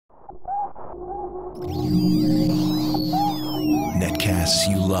Netcasts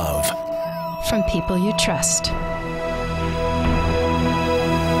you love. From people you trust.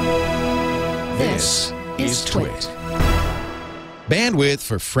 This is Twit. Bandwidth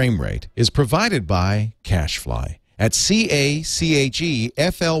for Framerate is provided by CacheFly at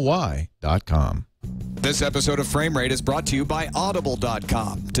CACHEFLY.com. This episode of Framerate is brought to you by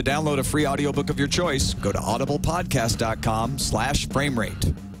Audible.com. To download a free audiobook of your choice, go to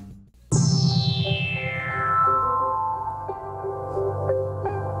audiblepodcast.com/framerate.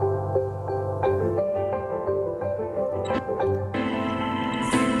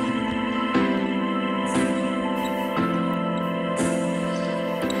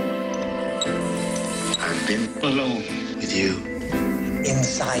 I've been alone with you.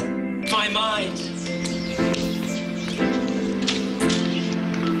 Inside my mind.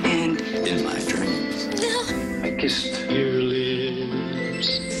 And in my dreams. I kissed your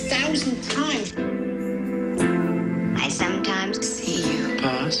lips 1,000 times. I sometimes see you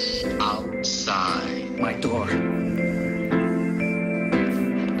Pass outside my door.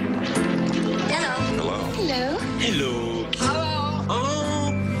 Hello. Hello. Hello. Hello. Hello.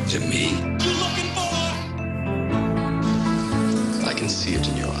 Oh. Is it me? You looking for? I can see it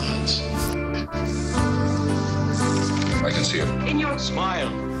in your eyes. I can see it in your smile.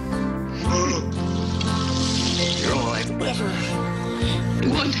 You're all I've ever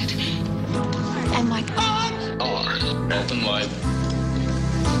wanted. And my God. Are health and life.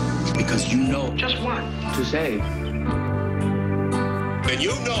 Because you know just what to say. And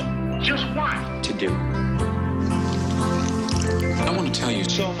you know just what to do. I want to tell you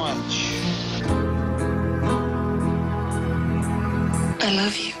so much. I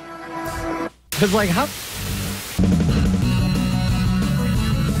love you. Because, like, how...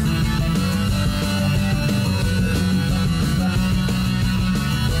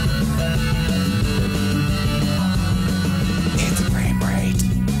 It's Framerate.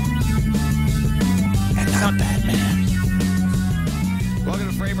 And not Batman. Welcome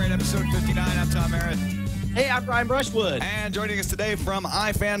to Framerate episode 59. I'm Tom Merritt. Hey, I'm Brian Brushwood. And joining us today from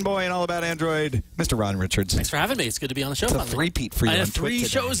iFanboy and All About Android, Mr. Ron Richards. Thanks for having me. It's good to be on the show. It's a finally. three-peat for you I on have Twit 3 today.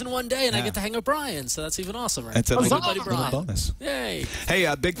 shows in one day, and I Yeah. get to hang with Brian, so that's even awesomer. It's a My little, buddy Brian. bonus. Yay.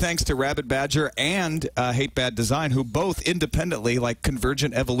 Hey, big thanks to Rabbit Badger and Hate Bad Design, who both independently, like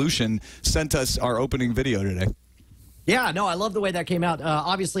Convergent Evolution, sent us our opening video today. Yeah, no, I love the way that came out.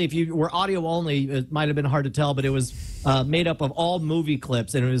 Obviously, if you were audio only, it might have been hard to tell, but it was made up of all movie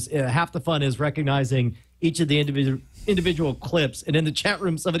clips, and it was half the fun is recognizing each of the individual clips. And in the chat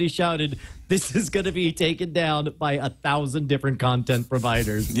room, somebody shouted, "This is going to be taken down by 1,000 different content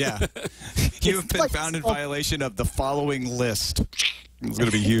providers." Yeah. You've been like found in so- violation of the following list. It's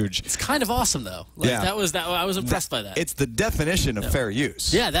going to be huge. It's kind of awesome, though. Like, Yeah. I was impressed by that. It's the definition of fair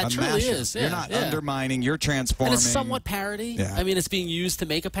use. Yeah, that A truly mashup. is. Yeah, You're not yeah. undermining, you're transforming. And it's somewhat parody. Yeah. I mean, it's being used to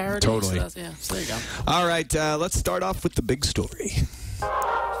make a parody. Totally. So yeah, so there you go. All right, let's start off with the big story.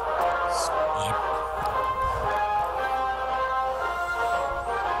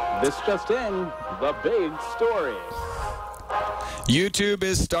 This just in, the big story. YouTube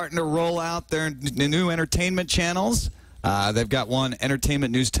is starting to roll out their new entertainment channels. They've got one,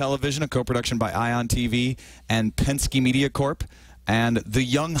 Entertainment News Television, a co-production by Ion TV and Penske Media Corp. And the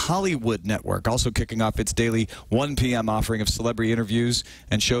Young Hollywood Network, also kicking off its daily 1 p.m. offering of celebrity interviews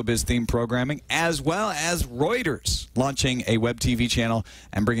and showbiz-themed programming, as well as Reuters launching a web TV channel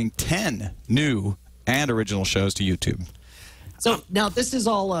and bringing 10 new and original shows to YouTube. So now this is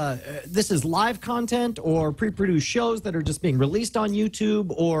all this is live content or pre-produced shows that are just being released on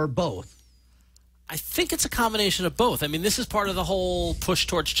YouTube, or both? I think it's a combination of both. I mean, this is part of the whole push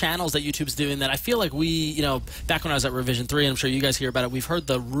towards channels that YouTube's doing that I feel like we, you know, back when I was at Revision 3, and I'm sure you guys hear about it, we've heard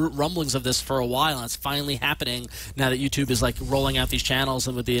the rumblings of this for a while, and it's finally happening now that YouTube is, like, rolling out these channels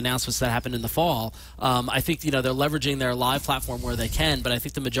and with the announcements that happened in the fall. I think, you know, they're leveraging their live platform where they can, but I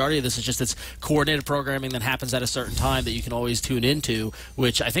think the majority of this is just it's coordinated programming that happens at a certain time that you can always tune into,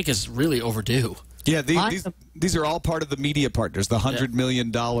 which I think is really overdue. Yeah, these are all part of the media partners, the $100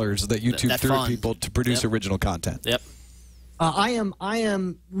 million that YouTube That threw at fund. people to produce original content. Yep. I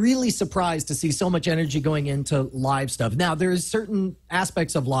am really surprised to see so much energy going into live stuff. Now, there's certain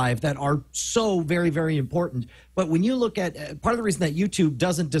aspects of live that are so very, very important. But when you look at part of the reason that YouTube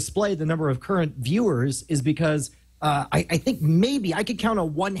doesn't display the number of current viewers is because I think maybe I could count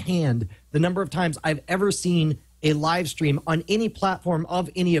on one hand the number of times I've ever seen a live stream on any platform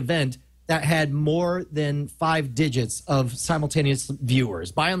of any event that had more than 5 digits of simultaneous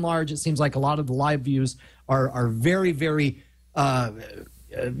viewers. By and large, it seems like a lot of the live views are very, very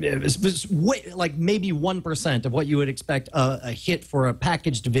like maybe 1% of what you would expect a hit for a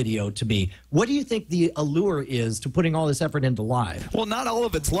packaged video to be. What do you think the allure is to putting all this effort into live? Well, not all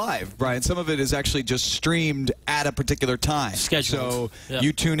of it's live, Brian. Some of it is actually just streamed at a particular time. Scheduled. So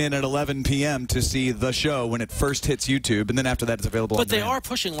you tune in at 11 p.m. to see the show when it first hits YouTube, and then after that it's available on But they demand. are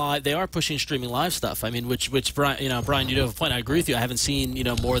pushing live. They are pushing streaming live stuff. I mean, which Brian, Brian, you do have a point. I agree with you. I haven't seen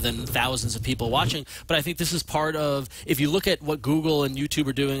more than thousands of people watching, but I think this is part of, if you look at what Google and YouTube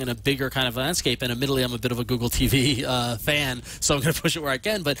are doing in a bigger kind of landscape, and admittedly I'm a bit of a Google TV fan, so I'm going to push it where I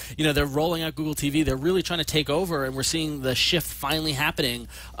can, but they're rolling out Google TV. They're really trying to take over, and we're seeing the shift finally happening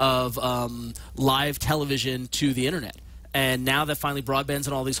of live television to the internet. And now that finally broadband's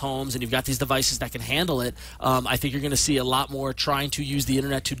in all these homes and you've got these devices that can handle it, I think you're going to see a lot more trying to use the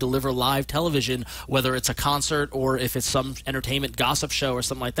internet to deliver live television, whether it's a concert or if it's some entertainment gossip show or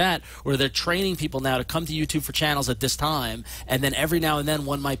something like that, where they're training people now to come to YouTube for channels at this time, and then every now and then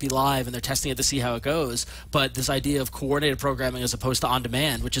one might be live and they're testing it to see how it goes. But this idea of coordinated programming as opposed to on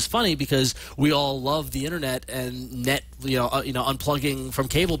demand, which is funny because we all love the internet and unplugging from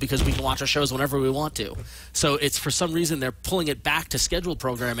cable because we can watch our shows whenever we want to. So it's, for some reason, they're pulling it back to scheduled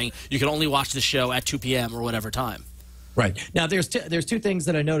programming. You can only watch the show at 2 p.m. or whatever time. Right. Now, there's two things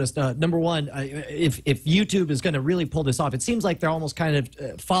that I noticed. Number one, if YouTube is going to really pull this off, it seems like they're almost kind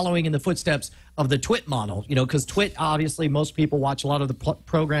of following in the footsteps of the Twit model, because Twit, obviously, most people watch a lot of the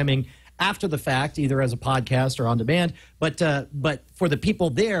programming after the fact, either as a podcast or on demand. But for the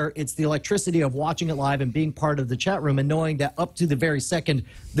people there, it's the electricity of watching it live and being part of the chat room and knowing that up to the very second,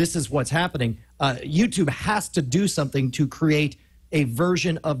 this is what's happening. YouTube has to do something to create a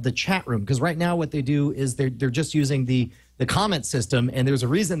version of the chat room, because right now what they do is they're just using the comment system, and there's a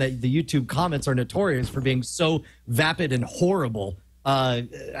reason that the YouTube comments are notorious for being so vapid and horrible. I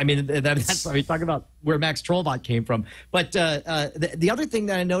mean, that's I mean, talking about where Max Trollbot came from. But the other thing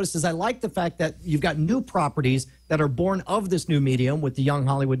that I noticed is I like the fact that you've got new properties that are born of this new medium with the Young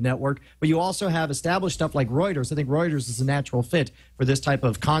Hollywood Network, but you also have established stuff like Reuters. I think Reuters is a natural fit for this type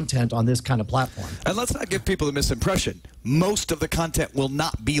of content on this kind of platform. And let's not give people the misimpression. Most of the content will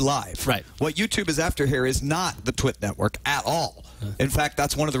not be live. Right. What YouTube is after here is not the Twit network at all. In fact,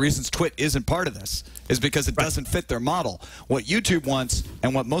 that's one of the reasons Twit isn't part of this, is because it doesn't fit their model. What YouTube wants,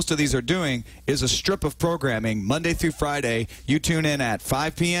 and what most of these are doing, is a strip of programming Monday through Friday. You tune in at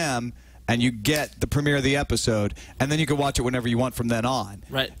 5 p.m., and you get the premiere of the episode, and then you can watch it whenever you want from then on.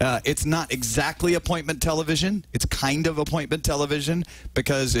 Right. It's not exactly appointment television. It's kind of appointment television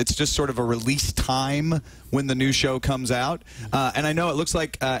because it's just sort of a release time when the new show comes out. And I know it looks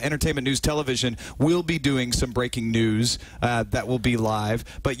like Entertainment News Television will be doing some breaking news that will be live.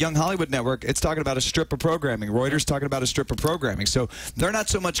 But Young Hollywood Network, it's talking about a strip of programming. Reuters talking about a strip of programming. So they're not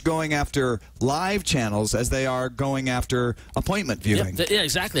so much going after live channels as they are going after appointment viewing. Yeah,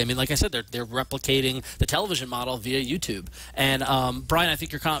 exactly. I mean, like I said, they're replicating the television model via YouTube. And Brian, I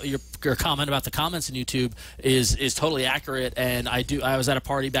think your comment about the comments in YouTube is totally accurate. And I was at a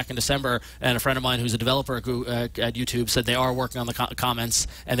party back in December, and a friend of mine who's a developer at YouTube said they are working on the comments,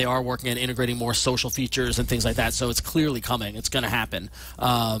 and they are working on integrating more social features and things like that. So it's clearly coming. It's going to happen.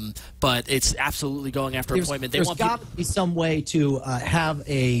 But it's absolutely going after appointment. There's got to be some way to have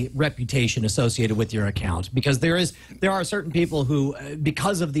a reputation associated with your account, because there are certain people who,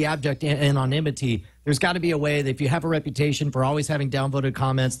 because of the abject anonymity, there's got to be a way that if you have a reputation for always having downvoted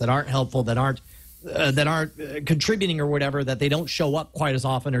comments that aren't helpful, that aren't contributing or whatever, that they don't show up quite as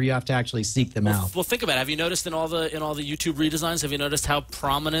often, or you have to actually seek them out. Well, think about it. Have you noticed in all the YouTube redesigns? Have you noticed how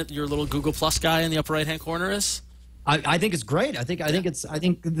prominent your little Google Plus guy in the upper right-hand corner is? I think it's great. I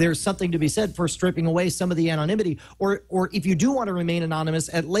think there's something to be said for stripping away some of the anonymity, or if you do want to remain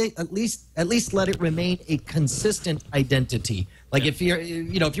anonymous, at least let it remain a consistent identity. Like if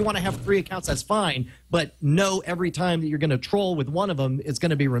you want to have 3 accounts, that's fine, but know every time that you're going to troll with one of them, it's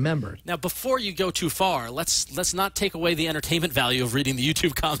going to be remembered. Now, before you go too far, let's not take away the entertainment value of reading the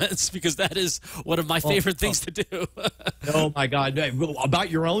YouTube comments, because that is one of my favorite things to do. Oh my God! About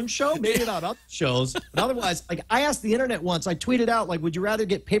your own show? Maybe not other shows, but otherwise, like I asked the internet once, I tweeted out, like, would you rather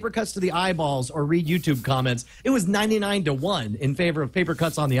get paper cuts to the eyeballs or read YouTube comments? It was 99-1 in favor of paper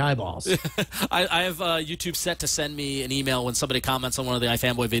cuts on the eyeballs. I have YouTube set to send me an email when somebody comments on one of the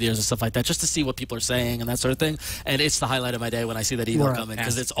iFanboy videos and stuff like that, just to see what people are saying and that sort of thing. And it's the highlight of my day when I see that email come in,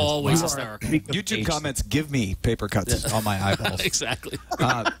 because it's always hysterical. YouTube comments give me paper cuts on my eyeballs. Exactly.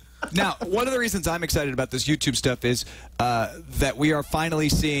 Now, one of the reasons I'm excited about this YouTube stuff is that we are finally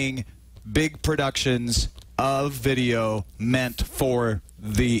seeing big productions of video meant for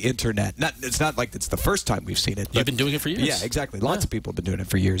the internet. It's not like it's the first time we've seen it. You've been doing it for years. Yeah, exactly. Lots of people have been doing it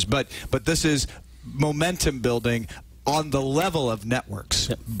for years. But this is momentum building. on the level of networks,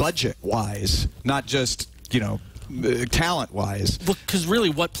 budget-wise, not just, talent-wise. Well, because really,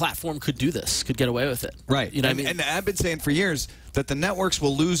 what platform could do this? Could get away with it? Right. You know what I mean? And I've been saying for years that the networks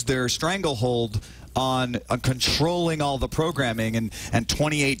will lose their stranglehold on controlling all the programming and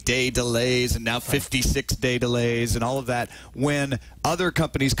 28-day delays and now 56-day delays and all of that when other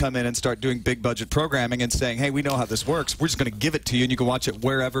companies come in and start doing big budget programming and saying, hey, we know how this works. We're just going to give it to you and you can watch it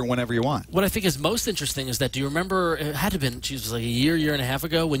wherever, whenever you want. What I think is most interesting is that, do you remember, it had to have been, it was like a year and a half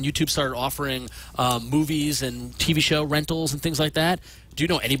ago when YouTube started offering movies and TV show rentals and things like that? Do you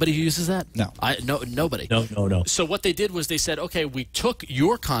know anybody who uses that? No. Nobody. No. So what they did was they said, okay, we took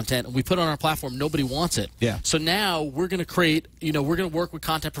your content and we put it on our platform. Nobody wants it. Yeah. So now we're going to create, we're going to work with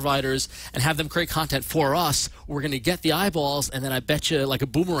content providers and have them create content for us. We're going to get the eyeballs, and then I bet you, like a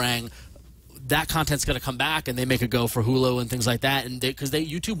boomerang, that content's going to come back, and they make a go for Hulu and things like that. And because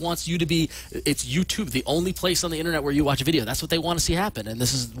YouTube wants you to be, it's YouTube, the only place on the internet where you watch a video. That's what they want to see happen, and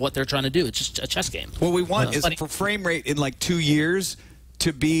this is what they're trying to do. It's just a chess game. What we want is for frame rate in like 2 years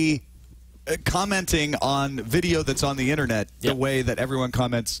to be commenting on video that's on the internet the way that everyone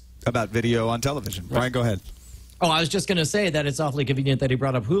comments about video on television. Right. Brian, go ahead. Oh, I was just going to say that it's awfully convenient that he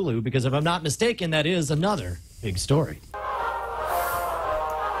brought up Hulu, because if I'm not mistaken, that is another big story.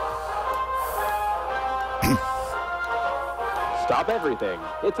 Stop everything.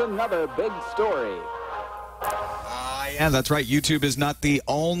 It's another big story. Yeah, that's right. YouTube is not the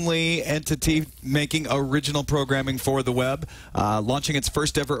only entity making original programming for the web, launching its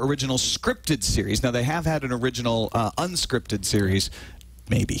first ever original scripted series. Now, they have had an original unscripted series.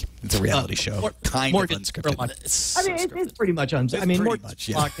 Maybe. It's a reality show. Kind of unscripted. It's pretty much unscripted. I mean, pretty much,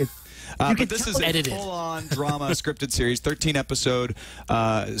 yeah. But this is a full-on drama scripted series, 13-episode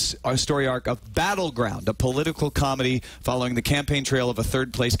story arc of Battleground, a political comedy following the campaign trail of a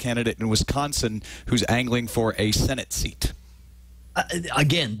third-place candidate in Wisconsin who's angling for a Senate seat.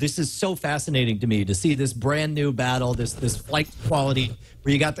 Again, this is so fascinating to me to see this brand new battle, this flight quality,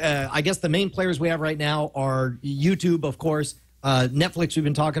 where you got, I guess the main players we have right now are YouTube, of course, Netflix we've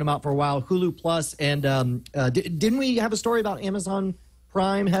been talking about for a while, Hulu Plus, and didn't we have a story about Amazon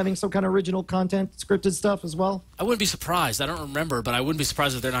Prime having some kind of original content, scripted stuff as well? I wouldn't be surprised. I don't remember, but I wouldn't be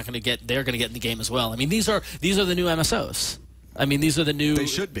surprised if they're not going to get. They're going to get in the game as well. I mean, these are the new MSOs. I mean, these are the new. They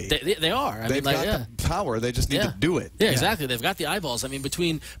should be. They are. They've got the power. They just need to do it. Yeah, exactly. They've got the eyeballs. I mean,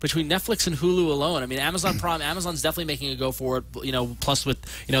 between Netflix and Hulu alone, I mean, Amazon Prime, Amazon's definitely making a go for it. Plus with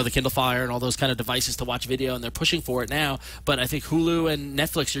the Kindle Fire and all those kind of devices to watch video, and they're pushing for it now. But I think Hulu and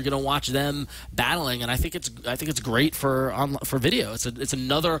Netflix, you're going to watch them battling, and I think it's great for video. It's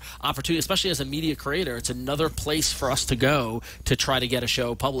another opportunity, especially as a media creator. It's another place for us to go to try to get a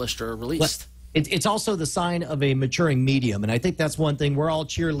show published or released. It's also the sign of a maturing medium, and I think that's one thing. We're all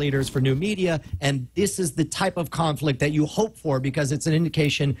cheerleaders for new media, and this is the type of conflict that you hope for, because it's an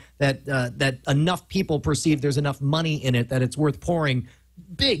indication that that enough people perceive there's enough money in it that it's worth pouring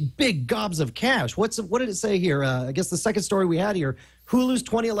big gobs of cash. What did it say here? I guess the second story we had here, Hulu's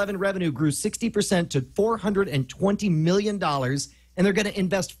 2011 revenue grew 60% to $420 million, and they're going to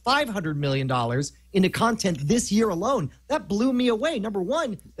invest $500 million into content this year alone. That blew me away. Number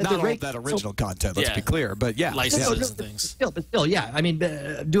one, not all that original content. Let's be clear, but yeah, licenses and things. Still, yeah. I mean,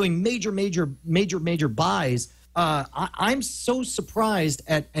 doing major buys. I'm so surprised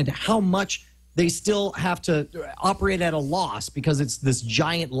at how much they still have to operate at a loss, because it's this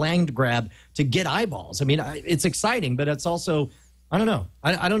giant land grab to get eyeballs. I mean, it's exciting, but it's also, I don't know.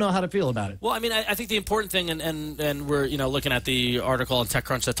 I don't know how to feel about it. Well, I mean, I think the important thing, and we're looking at the article on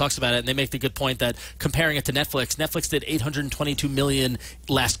TechCrunch that talks about it, and they make the good point that comparing it to Netflix, Netflix did $822 million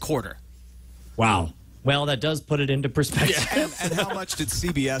last quarter. Wow. Well, that does put it into perspective. Yeah. And how much did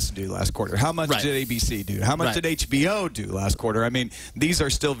CBS do last quarter? How much did ABC do? How much did HBO do last quarter? I mean, these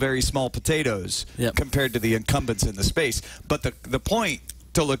are still very small potatoes compared to the incumbents in the space. But the point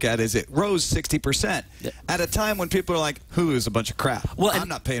to look at is it rose 60% at a time when people are like, Hulu is a bunch of crap. Well, I'm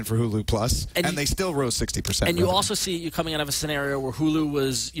not paying for Hulu Plus, and they still rose 60%. And you also see you coming out of a scenario where Hulu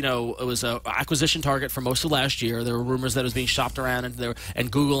was, it was an acquisition target for most of last year. There were rumors that it was being shopped around,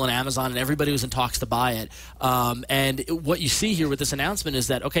 and Google and Amazon and everybody was in talks to buy it. And what you see here with this announcement is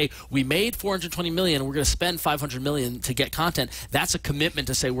that, okay, we made $420 million, and we're going to spend $500 million to get content. That's a commitment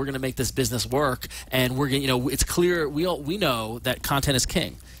to say we're going to make this business work, and we're going, it's clear we know that content is king.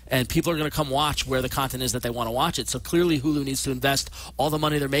 And people are going to come watch where the content is that they want to watch it. So clearly Hulu needs to invest all the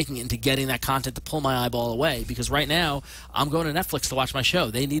money they're making into getting that content to pull my eyeball away. Because right now, I'm going to Netflix to watch my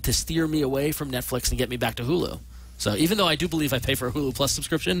show. They need to steer me away from Netflix and get me back to Hulu. So even though I do believe I pay for a Hulu Plus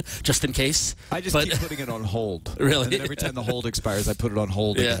subscription just in case, I just keep putting it on hold. Really? And then every time the hold expires, I put it on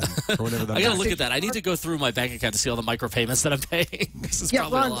hold again. Or whatever I got to look at that. I need to go through my bank account to see all the micropayments that I'm paying. This is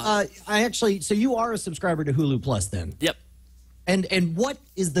probably Ron, a lot. so you are a subscriber to Hulu Plus then? Yep. And what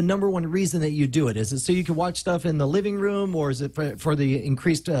is the number one reason that you do it? Is it so you can watch stuff in the living room, or is it for the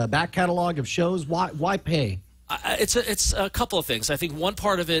increased back catalog of shows? Why pay? It's a couple of things. I think one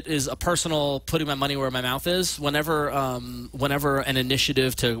part of it is a personal putting my money where my mouth is. Whenever an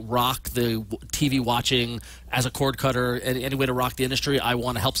initiative to rock the TV watching as a cord cutter, any way to rock the industry, I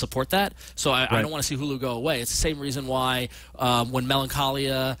want to help support that. So I don't want to see Hulu go away. It's the same reason why when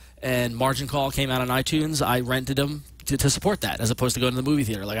Melancholia and Margin Call came out on iTunes, I rented them to support that, as opposed to going to the movie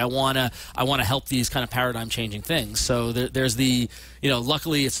theater. Like I want to help these kind of paradigm changing things. So there's the,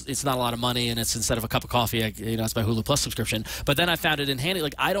 luckily it's not a lot of money, and it's instead of a cup of coffee, it's my Hulu Plus subscription. But then I found it in handy.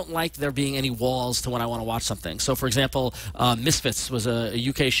 Like I don't like there being any walls to when I want to watch something. So for example, Misfits was a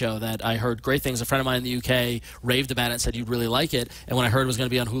UK show that I heard great things. A friend of mine in the UK raved about it and said you'd really like it. And when I heard it was going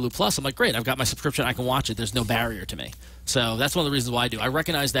to be on Hulu Plus, I'm like, great, I've got my subscription, I can watch it. There's no barrier to me. So that's one of the reasons why I do. I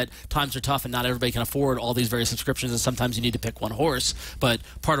recognize that times are tough and not everybody can afford all these various subscriptions, and sometimes you need to pick one horse. But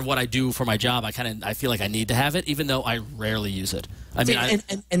part of what I do for my job, I feel like I need to have it, even though I rarely use it. I mean,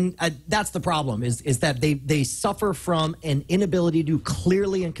 that's the problem is that they suffer from an inability to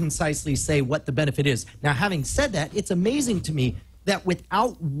clearly and concisely say what the benefit is. Now, having said that, it's amazing to me that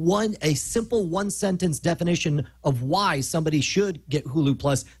without a simple one-sentence definition of why somebody should get Hulu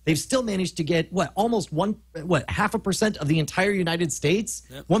Plus, they've still managed to get almost 0.5% of the entire United States,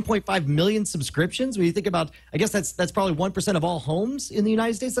 1.5 million subscriptions. When you think about, I guess that's probably 1% of all homes in the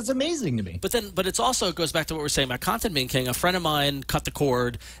United States. That's amazing to me. But it's also goes back to what we're saying about content being king. A friend of mine cut the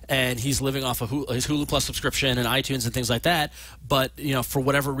cord, and he's living off of his Hulu Plus subscription and iTunes and things like that. But for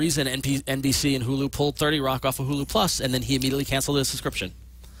whatever reason, NBC and Hulu pulled 30 Rock off of Hulu Plus, and then he immediately canceled his subscription.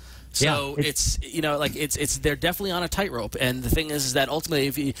 So it's they're definitely on a tightrope. And the thing is that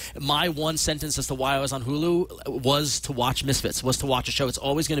ultimately, my one sentence as to why I was on Hulu was to watch Misfits, was to watch a show. It's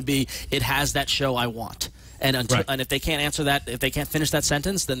always going to be, it has that show I want. And if they can't answer that, if they can't finish that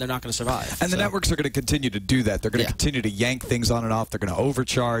sentence, then they're not going to survive. And the networks are going to continue to do that. They're going to continue to yank things on and off. They're going to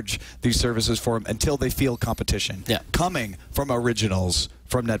overcharge these services for them until they feel competition coming from originals,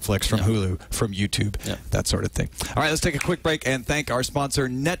 from Netflix, from Hulu, from YouTube, that sort of thing. All right, let's take a quick break and thank our sponsor,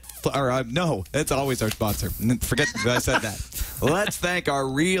 no, that's always our sponsor. Forget that I said that. Let's thank our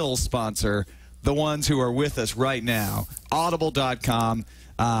real sponsor, the ones who are with us right now, Audible.com.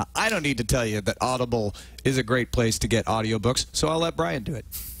 I don't need to tell you that Audible is a great place to get audiobooks, so I'll let Brian do it.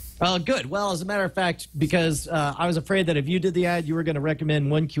 Good. Well, as a matter of fact, because I was afraid that if you did the ad, you were going to recommend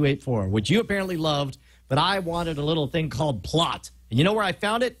 1Q84, which you apparently loved, but I wanted a little thing called Plot. And you know where I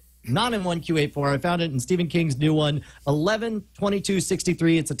found it? Not in 1Q84. I found it in Stephen King's new one,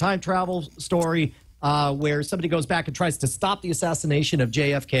 11/22/63. It's a time travel story where somebody goes back and tries to stop the assassination of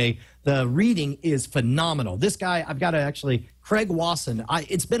JFK. The reading is phenomenal. This guy, I've got to actually, Craig Wasson,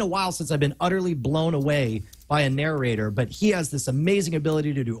 it's been a while since I've been utterly blown away by a narrator, but he has this amazing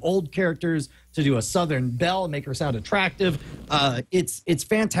ability to do old characters, to do a Southern belle, make her sound attractive. It's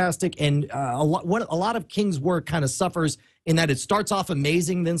fantastic, and a lot of King's work kind of suffers in that it starts off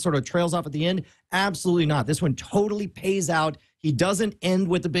amazing, then sort of trails off at the end. Absolutely not. This one totally pays out. He doesn't end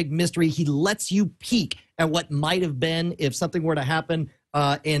with a big mystery. He lets you peek at what might have been if something were to happen.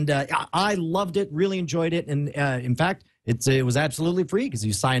 I loved it, really enjoyed it. And in fact, it was absolutely free because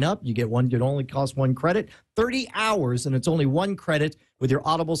you sign up, you get one, it only costs 1 credit, 30 hours, and it's only 1 credit with your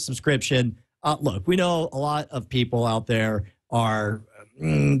Audible subscription. Look, we know a lot of people out there are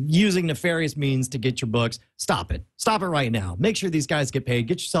using nefarious means to get your books. Stop it. Stop it right now. Make sure these guys get paid.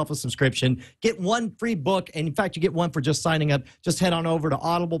 Get yourself a subscription. Get 1 free book. And in fact, you get 1 for just signing up. Just head on over to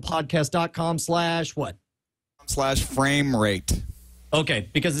audiblepodcast.com/what? /frame rate. Okay,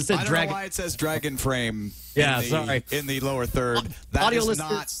 because it says I don't know why it says Dragon Frame. Sorry. In the lower third. That audio is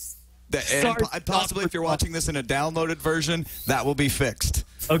listeners, and possibly if you're watching this in a downloaded version, that will be fixed.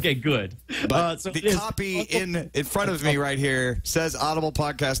 Okay, good. But the copy in front of me right here says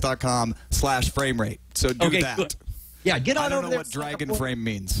audiblepodcast.com /frame rate. So do that. Good. Yeah, get on over there. I don't know what Dragon Frame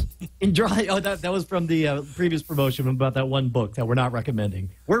means. That was from the previous promotion about that one book that we're not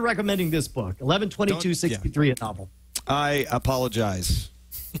recommending. We're recommending this book, 11/22/63, a novel. I apologize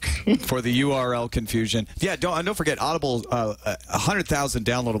for the URL confusion. Yeah, don't forget Audible, 100,000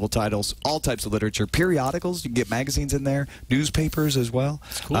 downloadable titles, all types of literature, periodicals. You can get magazines in there, newspapers as well.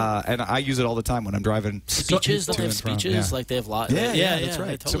 That's cool. And I use it all the time when I'm driving. Speeches, don't they have speeches? Like they have lots. Yeah, that's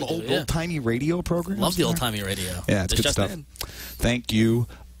right. Totally some old-timey radio programs. Love the old-timey radio. Yeah, it's good stuff. Thank you,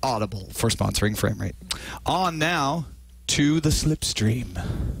 Audible for sponsoring Frame Rate. On now to the Slipstream.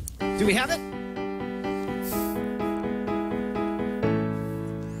 Do we have it?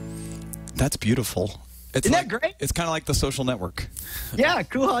 That's beautiful. Isn't that great? It's kind of like the Social Network. Yeah,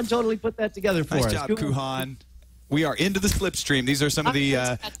 Kuhan totally put that together for us. Nice job, Kuhan. We are into the Slipstream. These are some of the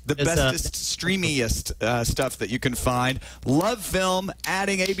bestest, streamiest stuff that you can find. Love Film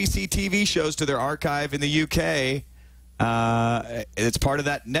adding ABC TV shows to their archive in the UK. It's part of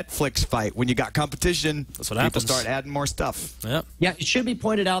that Netflix fight. When you got competition, that's what people happens. start adding more stuff. Yep. Yeah, it should be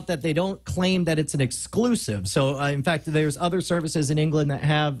pointed out that they don't claim that it's an exclusive. So, in fact, there's other services in England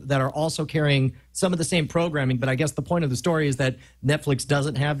that are also carrying some of the same programming. But I guess the point of the story is that Netflix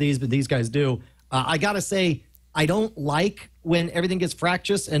doesn't have these, but these guys do. I got to say, I don't like when everything gets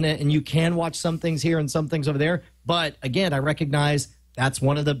fractious and you can watch some things here and some things over there. But again, I recognize it's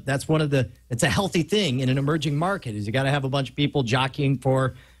a healthy thing in an emerging market is you got to have a bunch of people jockeying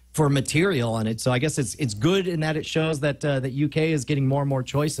for material on it. So I guess it's good in that it shows that UK is getting more and more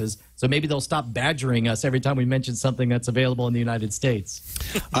choices. So maybe they'll stop badgering us every time we mention something that's available in the United States.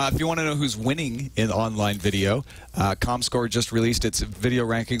 If you want to know who's winning in online video, ComScore just released its video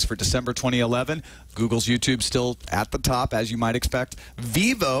rankings for December 2011. Google's YouTube still at the top, as you might expect.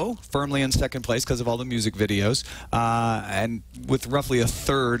 Vivo firmly in second place because of all the music videos, and with roughly a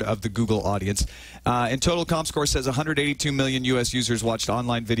third of the Google audience. In total, ComScore says 182 million U.S. users watched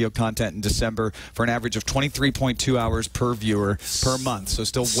online video content in December for an average of 23.2 hours per viewer per month. So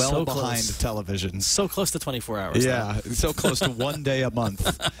still well behind television. So close to 24 hours. Yeah, so close to 1 day a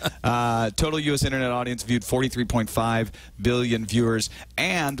month. Total U.S. internet audience viewed 43.5 billion viewers.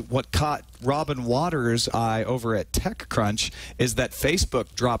 And what caught Robin Waters' eye over at TechCrunch is that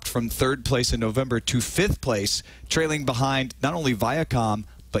Facebook dropped from 3rd place in November to 5th place, trailing behind not only Viacom,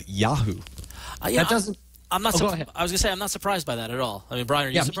 but Yahoo. Yeah, that doesn't. I'm not. Go ahead. I was gonna say I'm not surprised by that at all. I mean, Brian, are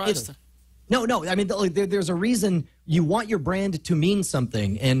you surprised? No. I mean, there's a reason you want your brand to mean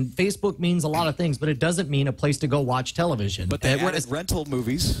something, and Facebook means a lot of things, but it doesn't mean a place to go watch television. But they added rental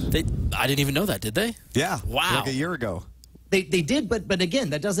movies. I didn't even know that, did they? Yeah. Wow. Like a year ago. They did, but again,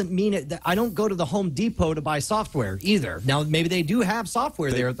 that doesn't mean it. I don't go to the Home Depot to buy software either. Now, maybe they do have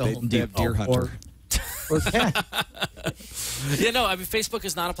software there at the Home Depot. They have Deer Hunter. Yeah, no, I mean, Facebook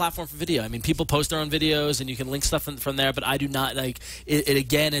is not a platform for video. I mean, people post their own videos, and you can link stuff from there, but I do not, like, it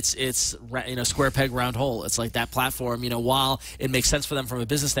again, it's square peg, round hole. It's like that platform, while it makes sense for them from a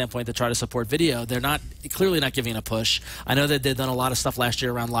business standpoint to try to support video, they're clearly not giving it a push. I know that they've done a lot of stuff last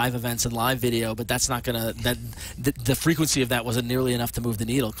year around live events and live video, but that's not going to, the frequency of that wasn't nearly enough to move the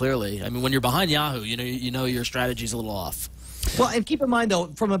needle, clearly. I mean, when you're behind Yahoo, you know your strategy's a little off. Well, and keep in mind,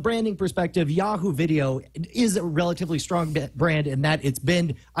 though, from a branding perspective, Yahoo Video is a relatively strong brand in that it's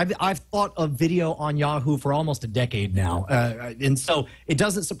been – I've thought of video on Yahoo for almost a decade now. And so it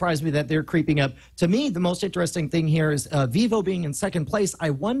doesn't surprise me that they're creeping up. To me, the most interesting thing here is Vivo being in second place. I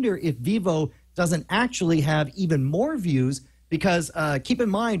wonder if Vivo doesn't actually have even more views because keep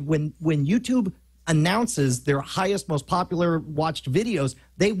in mind, when YouTube – announces their highest, most popular watched videos,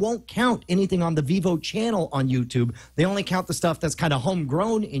 they won't count anything on the Vivo channel on YouTube. They only count the stuff that's kind of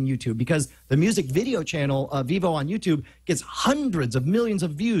homegrown in YouTube because the music video channel, Vivo on YouTube, gets hundreds of millions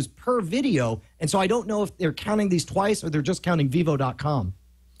of views per video. And so I don't know if they're counting these twice or they're just counting Vivo.com.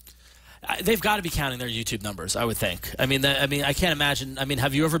 They've got to be counting their YouTube numbers, I would think. I mean, I can't imagine. I mean,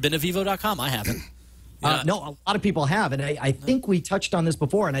 have you ever been to Vivo.com? I haven't. No, a lot of people have, and I think we touched on this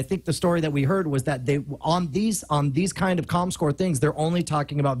before, and I think the story that we heard was that they on these kind of ComScore things, they're only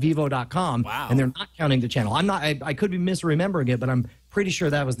talking about Vivo.com, wow, and they're not counting the channel. I could be misremembering it, but I'm pretty sure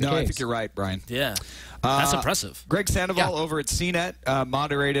that was the case. No, I think you're right, Brian. Yeah, that's impressive. Greg Sandoval over at CNET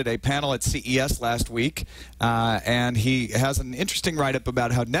moderated a panel at CES last week, and he has an interesting write-up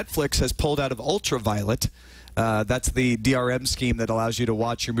about how Netflix has pulled out of Ultraviolet. That's the DRM scheme that allows you to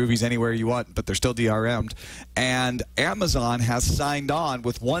watch your movies anywhere you want, but they're still DRM'd. And Amazon has signed on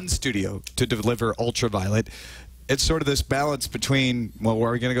with one studio to deliver Ultraviolet. It's sort of this balance between, well,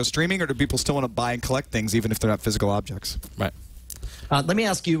 are we going to go streaming, or do people still want to buy and collect things even if they're not physical objects? Right. Let me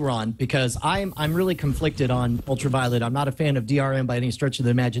ask you, Ron, because I'm really conflicted on Ultraviolet. I'm not a fan of DRM by any stretch of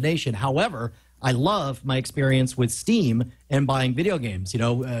the imagination. However, I love my experience with Steam and buying video games.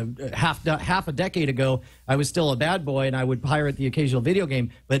 Half a decade ago, I was still a bad boy and I would pirate the occasional video game.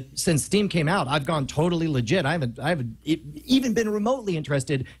 But since Steam came out, I've gone totally legit. I haven't even been remotely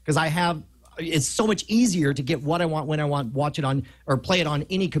interested because it's so much easier to get what I want when I want, watch it on or play it on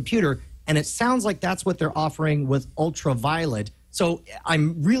any computer. And it sounds like that's what they're offering with Ultraviolet. So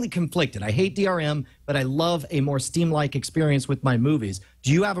I'm really conflicted. I hate DRM, but I love a more Steam-like experience with my movies.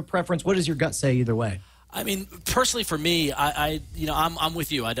 Do you have a preference? What does your gut say either way? I mean, personally for me, I'm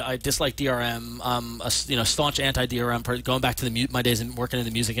with you. I dislike DRM. I'm a staunch anti-DRM. Going back to my days in working in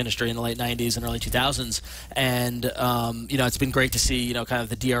the music industry in the late '90s and early 2000s, and it's been great to see kind of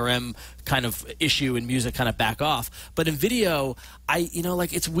the DRM kind of issue in music kind of back off. But in video,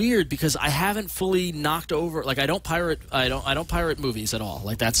 it's weird because I haven't fully knocked over. Like I don't pirate movies at all.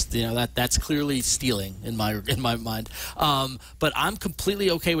 Like that's clearly stealing in my mind. But I'm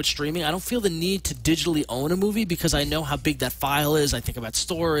completely okay with streaming. I don't feel the need to digitally own a movie because I know how big that file is. I think about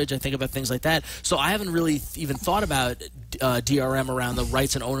storage. I think about things like that. So I haven't really even thought about DRM around the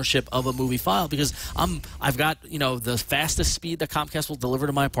rights and ownership of a movie file because I've got the fastest speed that Comcast will deliver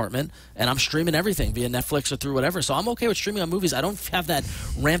to my apartment, and I'm streaming everything via Netflix or through whatever. So I'm okay with streaming on movies. I don't have that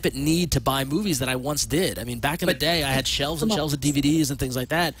rampant need to buy movies that I once did. I mean, back in the day, I had shelves and shelves of DVDs and things like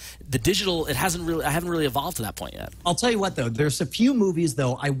that. The digital, I haven't really evolved to that point yet. I'll tell you what, though. There's a few movies,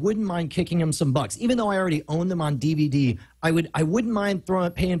 though, I wouldn't mind kicking them some bucks. Even though I already own them on DVD, I wouldn't mind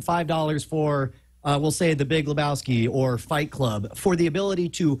paying $5 for, we'll say, The Big Lebowski or Fight Club for the ability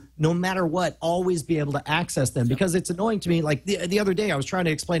to, no matter what, always be able to access them. Because it's annoying to me. Like the other day, I was trying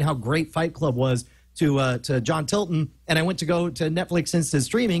to explain how great Fight Club was to John Tilton, and I went to go to Netflix Instant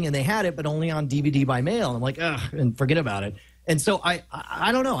Streaming, and they had it, but only on DVD by mail. I'm like, ugh, and forget about it. And so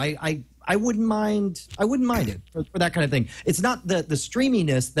I don't know. I wouldn't mind it for that kind of thing. It's not the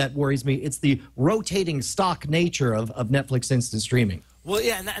streaminess that worries me. It's the rotating stock nature of Netflix Instant Streaming. Well,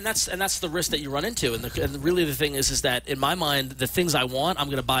 yeah, and that's the risk that you run into, and really the thing is that in my mind, the things I want, I'm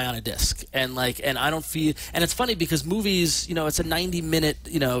going to buy on a disc, and I don't feel, and it's funny because movies, it's a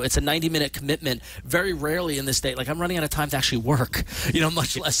 90-minute commitment. Very rarely in this day, like I'm running out of time to actually work,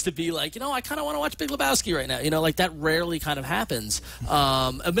 much less to be like, I kind of want to watch Big Lebowski right now, like that rarely kind of happens.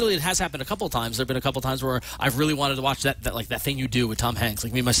 Admittedly, it has happened a couple of times. There've been a couple of times where I've really wanted to watch that Thing You Do with Tom Hanks.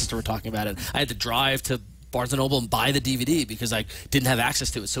 Like me and my sister were talking about it. I had to drive to Barnes & Noble and buy the DVD because I didn't have access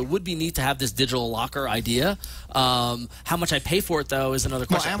to it. So it would be neat to have this digital locker idea. How much I pay for it, though, is another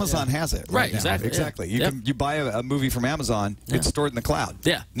question. Well, Amazon has it. Right, now. Exactly. Yeah. You buy a movie from Amazon, it's stored in the cloud.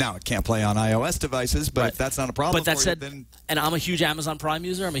 Yeah. Now, it can't play on iOS devices, but that's not a problem. But that said, and I'm a huge Amazon Prime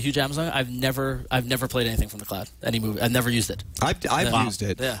user. I'm a huge Amazon. I've never played anything from the cloud. Any movie. I've never used it. I've used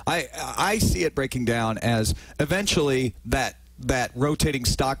it. Yeah. I see it breaking down as eventually that rotating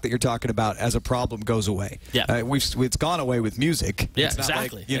stock that you're talking about as a problem goes away. Yeah. It's gone away with music. Yeah, it's not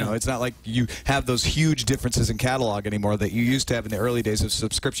exactly. Like, it's not like you have those huge differences in catalog anymore that you used to have in the early days of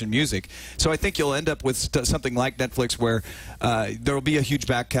subscription music. So I think you'll end up with something like Netflix where there will be a huge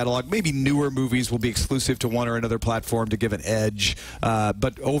back catalog. Maybe newer movies will be exclusive to one or another platform to give an edge.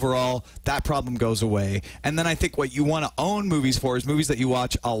 But overall, that problem goes away. And then I think what you want to own movies for is movies that you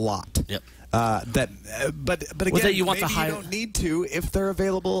watch a lot. Yep. But again, that you want maybe you don't need to if they're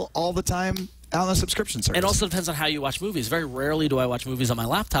available all the time on a subscription service. It also depends on how you watch movies. Very rarely do I watch movies on my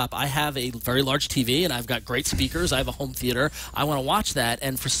laptop. I have a very large TV, and I've got great speakers. I have a home theater. I want to watch that,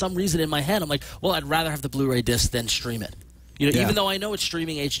 and for some reason in my head, I'm like, well, I'd rather have the Blu-ray disc than stream it. Even though I know it's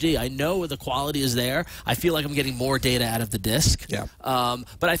streaming HD, I know the quality is there. I feel like I'm getting more data out of the disc. Yeah.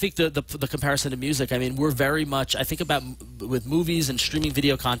 But I think the comparison to music, I mean, we're very much, I think about with movies and streaming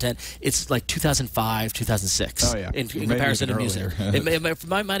video content, it's like 2005, 2006 in comparison to music.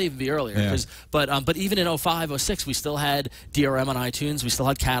 It might even be earlier. Yeah. But even in 05, 06, we still had DRM on iTunes. We still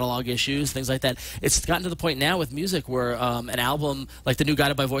had catalog issues, things like that. It's gotten to the point now with music where an album, like the new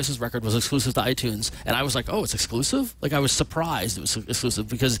Guided by Voices record, was exclusive to iTunes. And I was like, oh, it's exclusive? Like I was surprised it was exclusive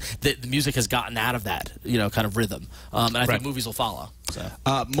because the music has gotten out of that, kind of rhythm. And I think movies will follow. So.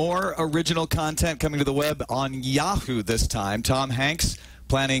 More original content coming to the web on Yahoo this time. Tom Hanks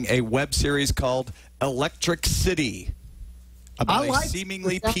planning a web series called Electric City about a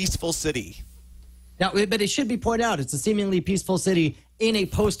seemingly peaceful city. Now, but it should be pointed out, it's a seemingly peaceful city in a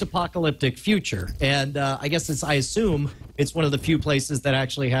post-apocalyptic future. And I guess I assume it's one of the few places that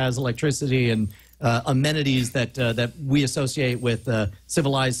actually has electricity and amenities that we associate with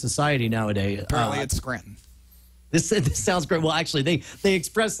civilized society nowadays. Apparently it's Scranton. This sounds great. Well, actually, they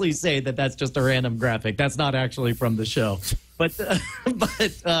expressly say that that's just a random graphic. That's not actually from the show. But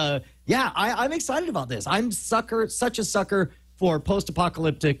yeah, I'm excited about this. I'm such a sucker for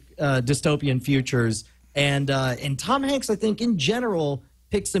post-apocalyptic dystopian futures. And Tom Hanks, I think, in general,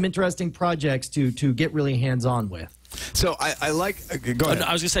 picks some interesting projects to get really hands-on with. So I like. Go ahead.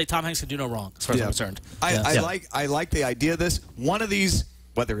 I was going to say Tom Hanks can do no wrong, as far as I'm concerned. I like the idea of this. One of these,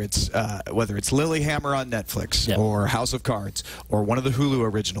 whether it's Lilyhammer on Netflix or House of Cards or one of the Hulu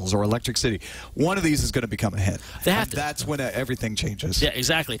originals or Electric City, one of these is going to become a hit. They have to. That's when everything changes. Yeah,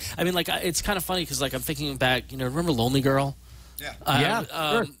 exactly. I mean, like it's kind of funny because like I'm thinking back. Remember Lonely Girl? Yeah,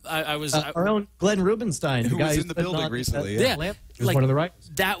 sure. I was our own Glenn Rubenstein, Who the guy was who's in the putting building on recently, that yeah. lamp, was Like, one of the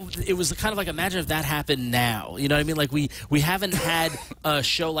writers. that it was kind of like, imagine if that happened now. You know what I mean? Like we haven't had a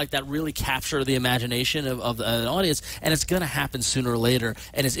show like that really capture the imagination of an audience, and it's going to happen sooner or later.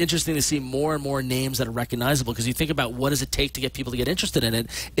 And it's interesting to see more and more names that are recognizable, because you think about what does it take to get people to get interested in it.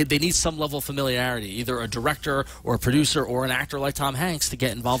 They need some level of familiarity, either a director or a producer or an actor like Tom Hanks to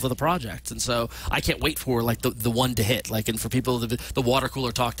get involved with a project. And so I can't wait for like the one to hit, like, and for people the water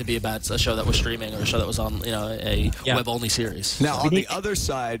cooler talk to be about a show that was streaming or a show that was on a web only series. Now, on the other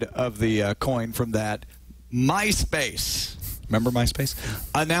side of the coin from that, MySpace, remember MySpace,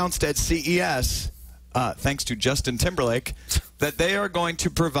 announced at CES, thanks to Justin Timberlake, that they are going to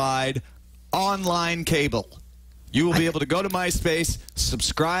provide online cable. You will be able to go to MySpace,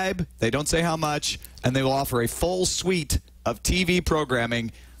 subscribe, they don't say how much, and they will offer a full suite of TV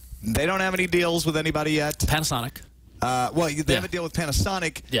programming. They don't have any deals with anybody yet. Panasonic. Well, they have a deal with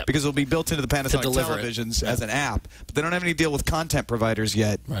Panasonic because it'll be built into the Panasonic televisions as an app. But they don't have any deal with content providers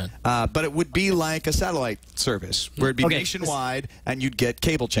yet. Right. But it would be like a satellite service where it'd be nationwide and you'd get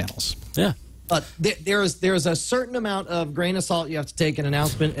cable channels. Yeah. But there's a certain amount of grain of salt you have to take an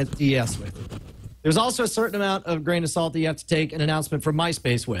announcement at CES with. There's also a certain amount of grain of salt that you have to take an announcement from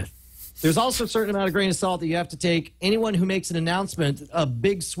MySpace with. There's also a certain amount of grain of salt that you have to take anyone who makes an announcement of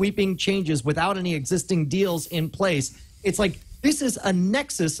big sweeping changes without any existing deals in place. It's like this is a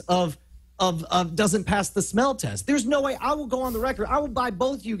nexus of doesn't pass the smell test. There's no way. I will go on the record. I will buy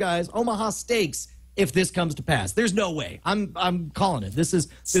both you guys Omaha steaks if this comes to pass. There's no way. I'm calling it. This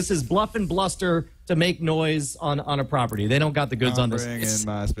is bluff and bluster to make noise on a property. They don't got the goods on this. Bring in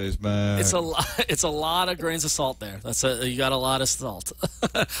MySpace back. It's a lot of grains of salt there. You got a lot of salt.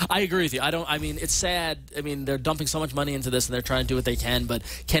 I agree with you. I mean, it's sad. I mean, they're dumping so much money into this and they're trying to do what they can. But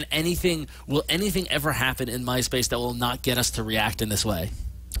will anything ever happen in MySpace that will not get us to react in this way?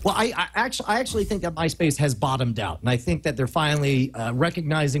 Well, I actually think that MySpace has bottomed out, and I think that they're finally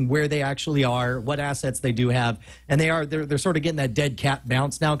recognizing where they actually are, what assets they do have, and they're sort of getting that dead cat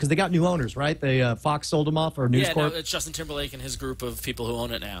bounce now because they got new owners, right? They Fox sold them off, or News Corp. Yeah, no, it's Justin Timberlake and his group of people who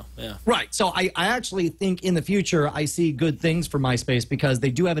own it now. Yeah, right. So I actually think in the future I see good things for MySpace because they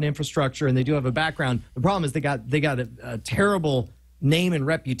do have an infrastructure and they do have a background. The problem is they got a terrible name and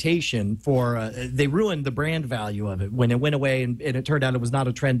reputation for they ruined the brand value of it when it went away, and it turned out it was not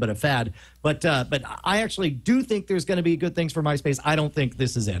a trend but a fad. But I actually do think there's going to be good things for MySpace. I don't think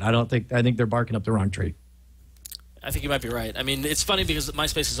this is it. I think they're barking up the wrong tree. I think you might be right. I mean, it's funny because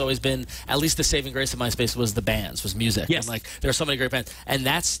MySpace has always been, at least the saving grace of MySpace was the bands, was music. Yes. And, like, there are so many great bands. And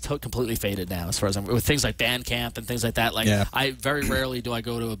that's completely faded now, as far as with things like Bandcamp and things like that. Like, I very rarely do I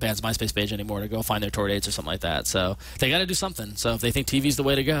go to a band's MySpace page anymore to go find their tour dates or something like that. So they got to do something. So if they think TV's the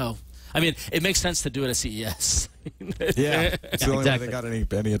way to go, I mean, it makes sense to do it at CES. Yeah, it's the only way they got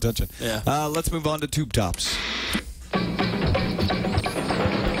any attention. Yeah. Let's move on to tube tops.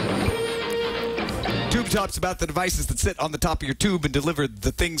 Tube Top's about the devices that sit on the top of your tube and deliver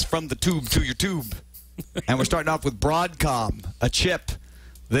the things from the tube to your tube. And we're starting off with Broadcom, a chip.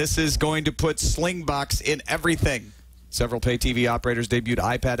 This is going to put Slingbox in everything. Several pay TV operators debuted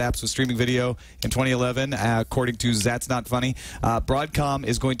iPad apps with streaming video in 2011, according to That's Not Funny. Broadcom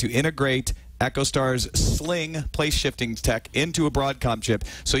is going to integrate EchoStar's Sling place-shifting tech into a Broadcom chip,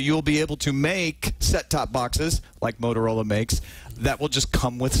 so you'll be able to make set-top boxes, like Motorola makes, that will just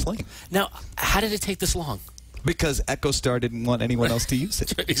come with Sling. Now, how did it take this long? Because EchoStar didn't want anyone else to use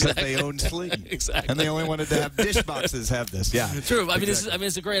it. Exactly. Because they owned Sling. Exactly. And they only wanted to have dish boxes have this. Yeah. True. I mean,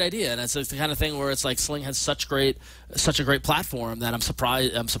 it's a great idea, and it's the kind of thing where it's like Sling has such a great platform that I'm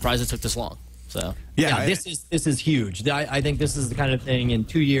surprised it took this long. So yeah, this is huge. I think this is the kind of thing in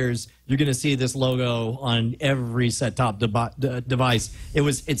 2 years you're going to see this logo on every set-top device.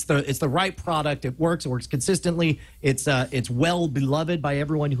 It's the right product. It works consistently. It's well beloved by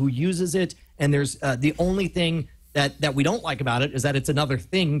everyone who uses it. And there's the only thing that we don't like about it is that it's another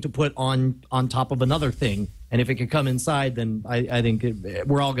thing to put on top of another thing. And if it could come inside, then I think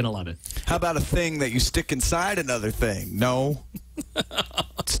we're all going to love it. How about a thing that you stick inside another thing? No.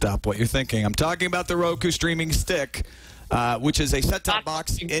 Stop what you're thinking. I'm talking about the Roku streaming stick, which is a set-top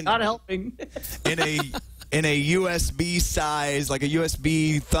box in a USB size, like a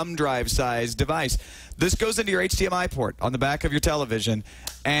USB thumb drive size device. This goes into your HDMI port on the back of your television,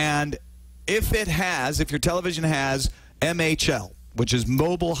 and if your television has MHL, which is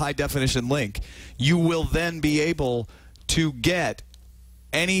mobile high definition link, you will then be able to get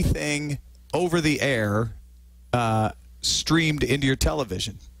anything over the air streamed into your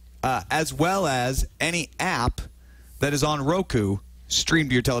television, as well as any app that is on Roku streamed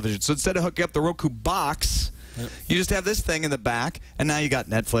to your television. So instead of hooking up the Roku box You just have this thing in the back, and now you got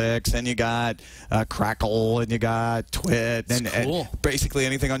Netflix, and you got Crackle, and you got Twit, and basically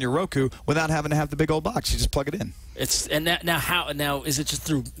anything on your Roku without having to have the big old box. You just plug it in. It's now is it just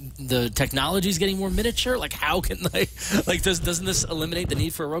through the technology's getting more miniature? Like how can doesn't this eliminate the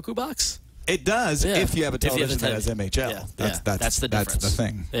need for a Roku box? It does if you have a television that has MHL. Yeah. That's the difference. That's the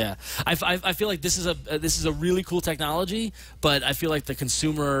thing. Yeah, I feel like this is a really cool technology, but I feel like the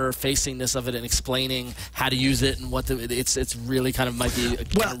consumer facingness of it and explaining how to use it and it's really kind of might be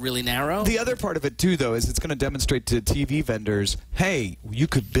kind of really narrow. The other part of it too, though, is it's going to demonstrate to TV vendors, hey, you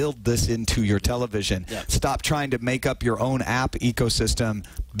could build this into your television. Yep. Stop trying to make up your own app ecosystem.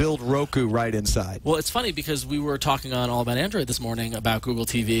 Build Roku right inside. Well, it's funny because we were talking on All About Android this morning about Google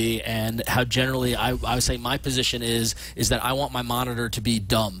TV and how generally I would say my position is that I want my monitor to be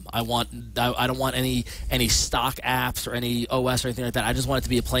dumb. I don't want any stock apps or any OS or anything like that. I just want it to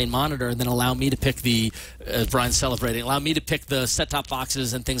be a plain monitor, and then allow me to pick the Brian's celebrating. Allow me to pick the set-top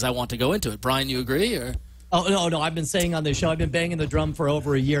boxes and things I want to go into it. Brian, you agree or? Oh, no, I've been saying on this show, I've been banging the drum for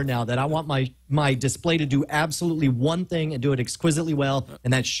over a year now that I want my display to do absolutely one thing and do it exquisitely well,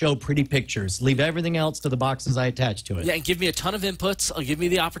 and that's show pretty pictures. Leave everything else to the boxes I attach to it. Yeah, and give me a ton of inputs. Give me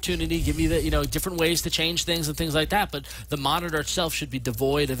the opportunity. Give me the different ways to change things and things like that. But the monitor itself should be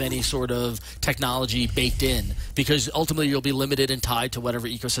devoid of any sort of technology baked in, because ultimately you'll be limited and tied to whatever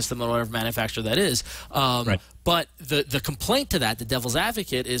ecosystem or whatever manufacturer that is. Right. But the complaint to that, the devil's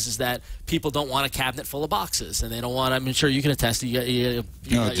advocate, is that people don't want a cabinet full of boxes, and they don't want. I'm sure you can attest. You got your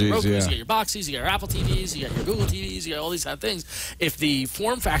Rokus, you got your boxes, you got your Apple TVs, you got your Google TVs, you got all these kind of things. If the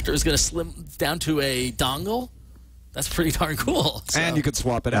form factor is going to slim down to a dongle, that's pretty darn cool. So. And you could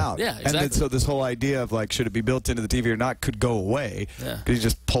swap it out. Yeah, exactly. And then, so this whole idea of like, should it be built into the TV or not, could go away because you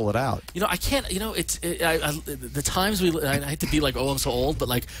just pull it out. I can't. The times I hate to be like, oh, I'm so old, but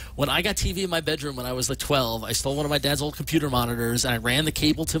like when I got TV in my bedroom when I was like 12, I stole one of my dad's old computer monitors and I ran the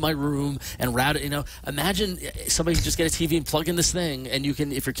cable to my room and routed. Imagine somebody can just get a TV and plug in this thing, and you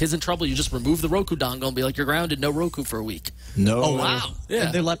can, if your kid's in trouble, you just remove the Roku dongle and be like, you're grounded, no Roku for a week. No. Oh wow. Yeah.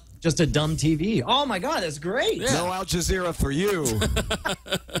 And they left just a dumb TV. Oh my God, that's great. Yeah. No Al Jazeera for you.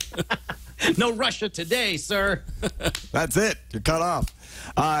 No Russia today, sir. That's it. You're cut off.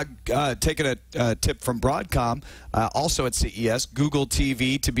 Taking a tip from Broadcom, also at CES, Google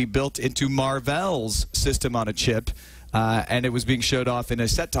TV to be built into Marvell's system on a chip. And it was being showed off in a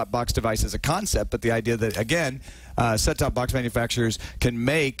set-top box device as a concept, but the idea that, again, set-top box manufacturers can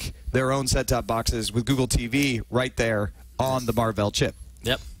make their own set-top boxes with Google TV right there on the Marvell chip.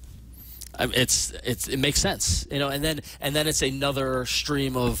 Yep. It makes sense, and then it's another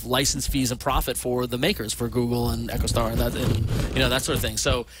stream of license fees and profit for the makers, for Google and EchoStar and that sort of thing.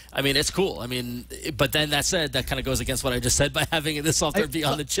 So I mean, it's cool. I mean, but then that said, that kind of goes against what I just said by having this software be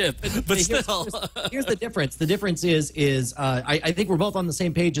on the chip. But still, here's the difference. The difference is I think we're both on the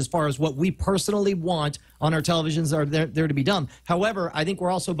same page as far as what we personally want on our televisions are there to be done. However, I think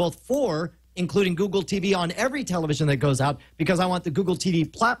we're also both for including Google TV on every television that goes out, because I want the Google TV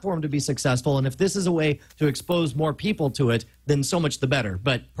platform to be successful. And if this is a way to expose more people to it, then so much the better.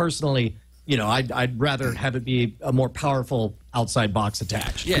 But personally, I'd rather have it be a more powerful outside box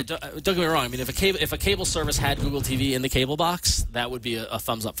attached. Yeah, don't get me wrong. I mean, if a cable service had Google TV in the cable box, that would be a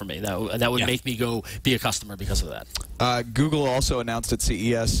thumbs up for me. That would make me go be a customer because of that. Google also announced at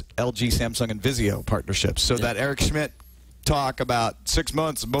CES LG, Samsung, and Vizio partnerships. So that Eric Schmidt talk about 6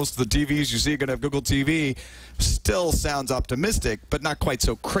 months, most of the TVs you see are going to have Google TV, still sounds optimistic, but not quite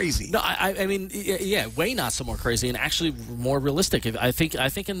so crazy. No, I mean, yeah, way not so more crazy, and actually more realistic. I think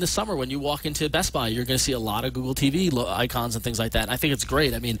in the summer when you walk into Best Buy, you're going to see a lot of Google TV icons and things like that. And I think it's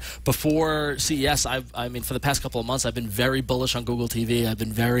great. I mean, before CES, I mean, for the past couple of months, I've been very bullish on Google TV. I've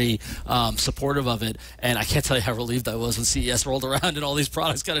been very supportive of it, and I can't tell you how relieved I was when CES rolled around and all these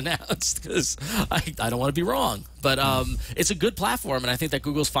products got announced, because I don't want to be wrong. But it's a good platform, and I think that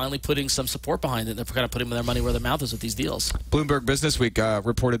Google's finally putting some support behind it. They're kind of putting their money where their mouth is with these deals. Bloomberg Businessweek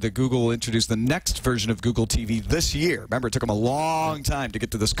reported that Google will introduce the next version of Google TV this year. Remember, it took them a long time to get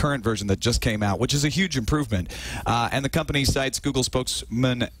to this current version that just came out, which is a huge improvement. And the company cites Google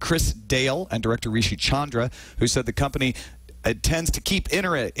spokesman Chris Dale and director Rishi Chandra, who said the company intends to keep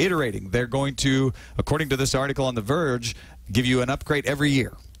iterating. They're going to, according to this article on The Verge, give you an upgrade every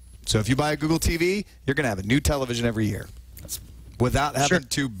year. So if you buy a Google TV, you're going to have a new television every year without having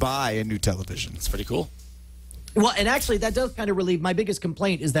to buy a new television. That's pretty cool. Well, and actually, that does kind of relieve. My biggest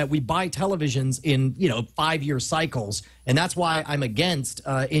complaint is that we buy televisions in 5-year cycles, and that's why I'm against,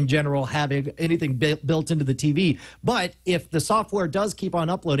 in general, having anything built into the TV. But if the software does keep on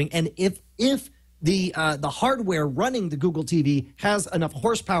uploading, and if the hardware running the Google TV has enough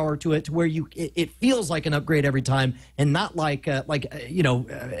horsepower to it to where it feels like an upgrade every time, and not like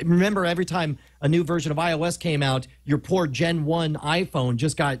remember every time a new version of iOS came out, your poor Gen 1 iPhone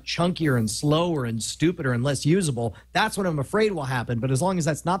just got chunkier and slower and stupider and less usable. That's what I'm afraid will happen. But as long as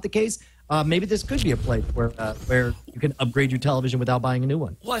that's not the case, maybe this could be a place where you can upgrade your television without buying a new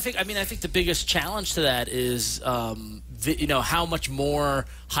one. Well, I think the biggest challenge to that is how much more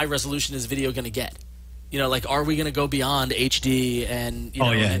high resolution is video going to get? Like, are we going to go beyond HD and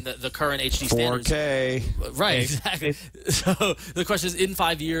and the current HD standards? 4K. Right, exactly. So the question is, in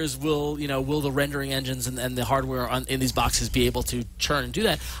 5 years, will the rendering engines and the hardware in these boxes be able to churn and do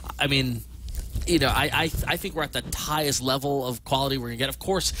that? I mean, I think we're at the highest level of quality we're going to get. Of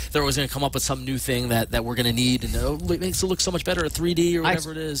course, they're always going to come up with some new thing that we're going to need, and it makes it look so much better at 3D or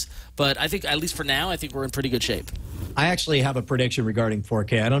whatever it is. But I think, at least for now, I think we're in pretty good shape. I actually have a prediction regarding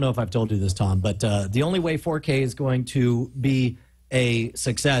 4K. I don't know if I've told you this, Tom, but the only way 4K is going to be a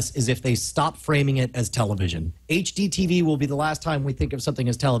success is if they stop framing it as television. HD TV will be the last time we think of something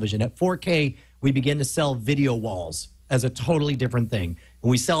as television. At 4K, we begin to sell video walls as a totally different thing.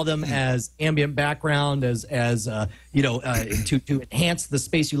 And we sell them as ambient background, to enhance the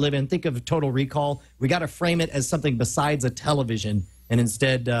space you live in. Think of Total Recall. We got to frame it as something besides a television. And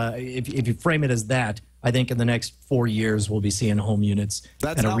instead, if you frame it as that, I think in the next 4 years we'll be seeing home units.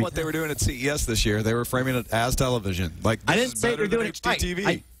 That's not what they were doing at CES this year. They were framing it as television. Like, I didn't say they're doing it right.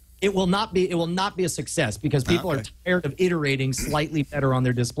 TV. It will not be a success because people are tired of iterating slightly better on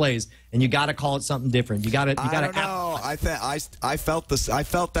their displays, and you got to call it something different. You got to. I don't know. I felt this. I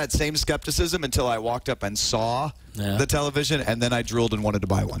felt that same skepticism until I walked up and saw the television, and then I drooled and wanted to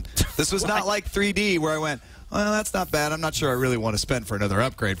buy one. This was not like 3D where I went, well, that's not bad. I'm not sure I really want to spend for another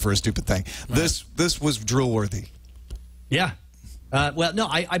upgrade for a stupid thing. Right. This was drool worthy. Yeah. Well, no,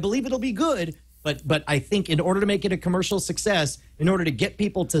 I believe it'll be good. But I think in order to make it a commercial success, in order to get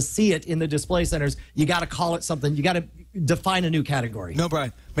people to see it in the display centers, you got to call it something. You got to define a new category. No,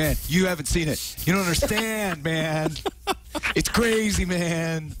 Brian, man, you haven't seen it. You don't understand, man. It's crazy,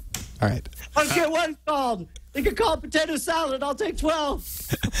 man. All right. I don't care what it's called. They can call it potato salad. I'll take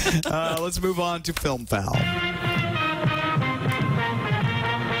 12. Let's move on to Film Foul.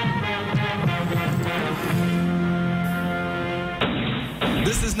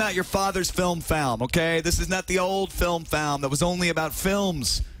 This is not your father's Film Found, okay? This is not the old Film Found that was only about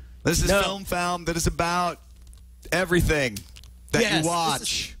films. This is Film Found that is about everything that you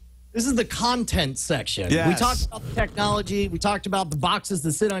watch. This is the content section. Yes. We talked about the technology. We talked about the boxes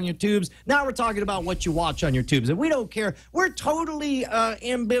that sit on your tubes. Now we're talking about what you watch on your tubes. And we don't care. We're totally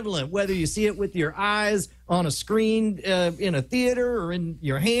ambivalent, whether you see it with your eyes on a screen in a theater or in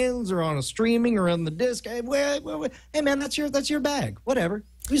your hands or on a streaming or on the disc. Hey, man, that's your bag. Whatever.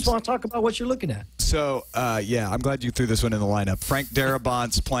 We just want to talk about what you're looking at. So, yeah, I'm glad you threw this one in the lineup. Frank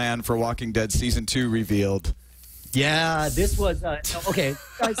Darabont's plan for Walking Dead Season 2 revealed. Yeah, this was okay.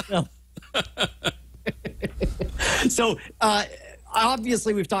 Guys, no. So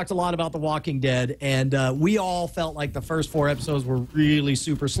obviously we've talked a lot about The Walking Dead, and we all felt like the first 4 episodes were really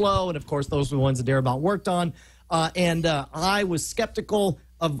super slow, and of course those were the ones that Darabont worked on. And I was skeptical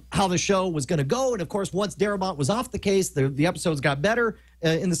of how the show was going to go, and of course once Darabont was off the case, the episodes got better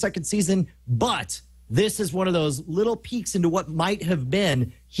in the second season. But this is one of those little peeks into what might have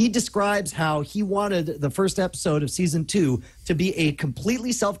been. He describes how he wanted the first episode of season 2 to be a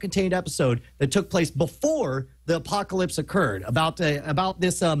completely self-contained episode that took place before the apocalypse occurred, about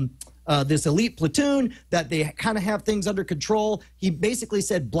this this elite platoon, that they kind of have things under control. He basically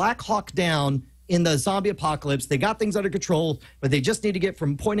said Black Hawk Down in the zombie apocalypse. They got things under control, but they just need to get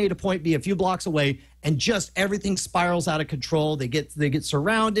from point A to point B a few blocks away, and just everything spirals out of control. They get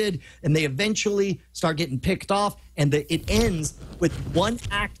surrounded, and they eventually start getting picked off, and it ends with one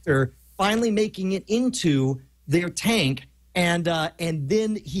actor finally making it into their tank, and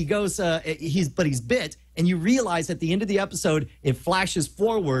then he goes, he's bit, and you realize at the end of the episode it flashes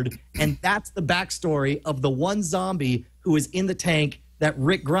forward, and that's the backstory of the one zombie who is in the tank that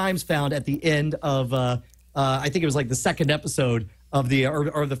Rick Grimes found at the end of, I think it was like the second episode of the,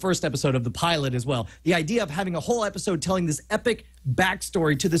 or the first episode of the pilot as well. The idea of having a whole episode telling this epic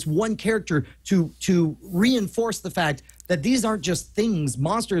backstory to this one character to reinforce the fact that these aren't just things,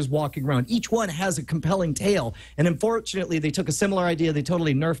 monsters walking around. Each one has a compelling tale. And unfortunately, they took a similar idea. They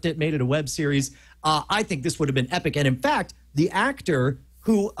totally nerfed it, made it a web series. I think this would have been epic. And in fact, the actor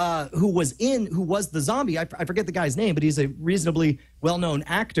who was the zombie. I forget the guy's name, but he's a reasonably well-known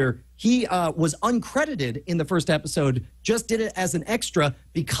actor. He was uncredited in the first episode, just did it as an extra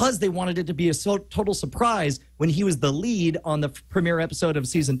because they wanted it to be a total surprise when he was the lead on the premiere episode of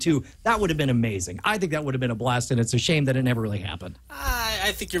season 2. That would have been amazing. I think that would have been a blast, and it's a shame that it never really happened.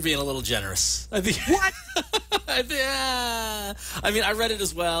 I think you're being a little generous. I think, what? I mean, I read it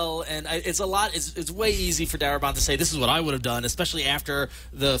as well, and it's a lot. It's way easy for Darabont to say this is what I would have done, especially after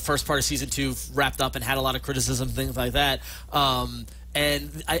the first part of season 2 wrapped up and had a lot of criticism, things like that.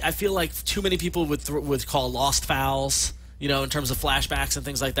 And I feel like too many people would call Lost fouls, you know, in terms of flashbacks and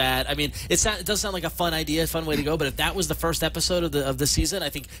things like that. I mean, it does sound like a fun idea, a fun way to go. But if that was the first episode of the season, I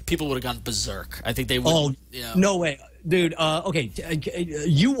think people would have gone berserk. I think they would. Oh, you know. No way, dude. Okay,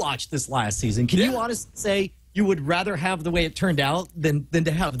 you watched this last season. Can you honestly say you would rather have the way it turned out than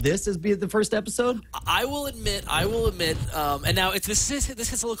to have this as be the first episode? I will admit, and now this hits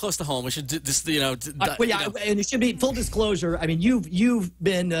a little close to home. We should do this, you know. And it should be full disclosure. I mean, you've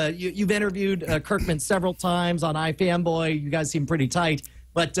been you've interviewed Kirkman several times on iFanboy. You guys seem pretty tight.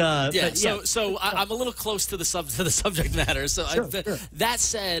 But so I'm a little close to the subject matter. So sure. That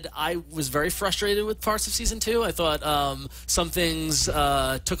said, I was very frustrated with parts of season 2. I thought some things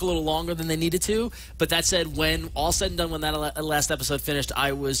took a little longer than they needed to. But that said, when all said and done, when that last episode finished,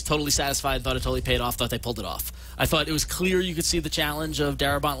 I was totally satisfied. Thought it totally paid off. Thought they pulled it off. I thought it was clear you could see the challenge of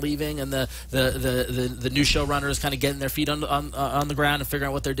Darabont leaving and the new showrunners kind of getting their feet on the ground and figuring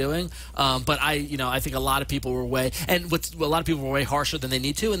out what they're doing. But I think a lot of people were way harsher than they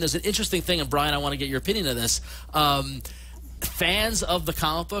need to. And there's an interesting thing, and Brian, I want to get your opinion of this. Fans of the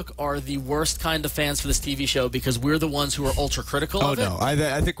comic book are the worst kind of fans for this TV show because we're the ones who are ultra critical of it. Oh no,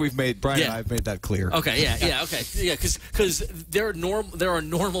 I think we've made Brian and I have made that clear. Okay, because there are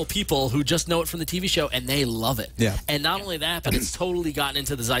normal people who just know it from the TV show and they love it. Yeah. And not only that, but it's totally gotten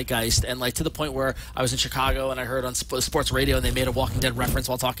into the zeitgeist and like to the point where I was in Chicago and I heard on sports radio and they made a Walking Dead reference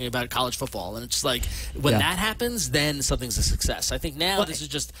while talking about college football, and it's just like when that happens, then something's a success. I think now this is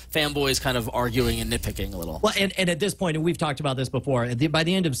just fanboys kind of arguing and nitpicking a little. Well, and at this point, and we've talked about this before, by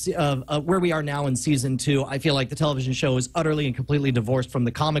the end of where we are now in season 2, I feel like the television show is utterly and completely divorced from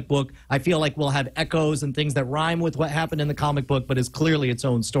the comic book. I feel like we'll have echoes and things that rhyme with what happened in the comic book, but is clearly its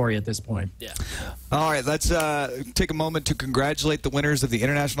own story at this point. Yeah. All right, let's take a moment to congratulate the winners of the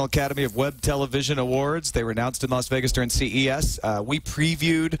International Academy of Web Television Awards. They were announced in Las Vegas during CES. We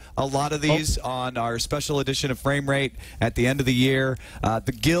previewed a lot of these on our special edition of Frame Rate at the end of the year.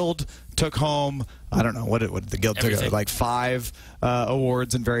 The Guild took home, I don't know, what the Guild took, like 5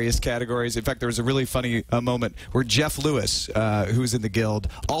 awards in various categories. In fact, there was a really funny moment where Jeff Lewis, who's in the Guild,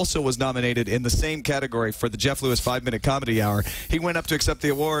 also was nominated in the same category for the Jeff Lewis 5-Minute Comedy Hour. He went up to accept the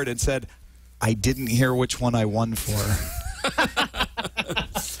award and said, "I didn't hear which one I won for."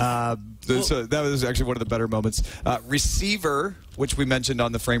 So that was actually one of the better moments. Receiver, which we mentioned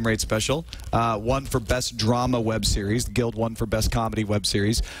on the Frame Rate special, won for Best Drama Web Series. The Guild won for Best Comedy Web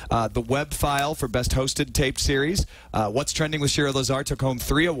Series. The Web File for Best Hosted Taped Series. What's Trending with Shira Lazar took home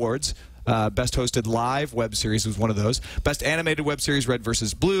 3 awards. Best Hosted Live Web Series was one of those. Best Animated Web Series, Red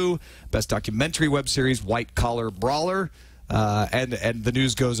vs. Blue. Best Documentary Web Series, White Collar Brawler. And the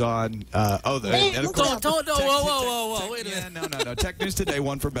news goes on. Whoa, wait a minute. No. Tech News Today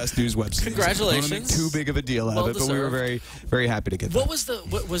won for Best News Web Series. Congratulations. Don't make too big of a deal out of it, but we were very, very happy to get that. What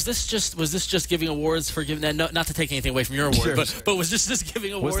was this just giving awards for giving? Not to take anything away from your award, but was this just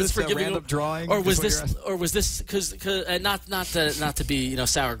giving awards for giving? Random drawing? Or was this because not to be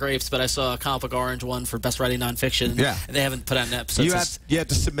sour grapes, but I saw Comic Book Orange won for Best Writing Nonfiction. Yeah. And they haven't put out an episode. You had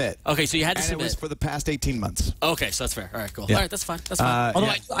to submit. Okay, so you had to submit. And it was for the past 18 months. Okay, so that's fair. All right, cool. Yeah. All right, that's fine. That's fine.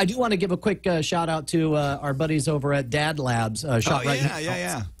 Although I do want to give a quick shout out to our buddies over at Dad Labs.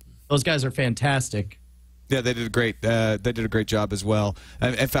 Yeah. Those guys are fantastic. Yeah, they did a great job as well.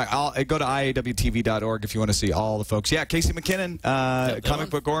 In fact, go to iawtv.org if you want to see all the folks. Yeah, Casey McKinnon,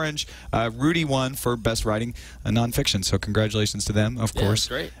 Comic Book Orange, Rudy won for Best Writing Nonfiction. So congratulations to them, of course,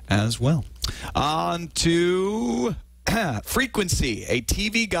 great. as well. On to Frequency, a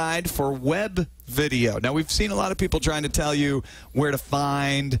TV guide for web video. Now, we've seen a lot of people trying to tell you where to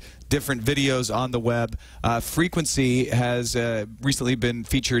find different videos on the web. Frequency has recently been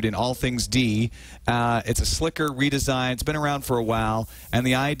featured in All Things D. It's a slicker redesign. It's been around for a while, and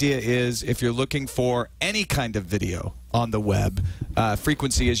the idea is if you're looking for any kind of video on the web,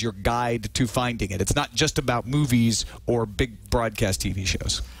 Frequency is your guide to finding it. It's not just about movies or big broadcast TV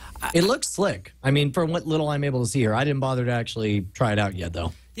shows. It looks slick. I mean, from what little I'm able to see here, I didn't bother to actually try it out yet,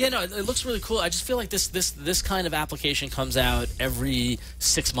 though. Yeah, no, it looks really cool. I just feel like this kind of application comes out every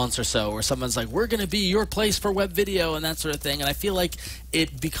 6 months or so, where someone's like, "We're going to be your place for web video" and that sort of thing. And I feel like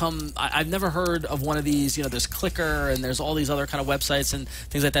I've never heard of one of these. You know, there's Clicker and there's all these other kind of websites and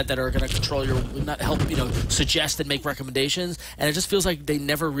things like that that are going to control help suggest and make recommendations. And it just feels like they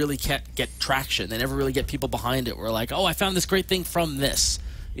never really get traction. They never really get people behind it. We're like, "Oh, I found this great thing from this."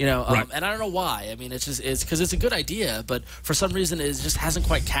 Right. And I don't know why. I mean, it's because it's a good idea, but for some reason it just hasn't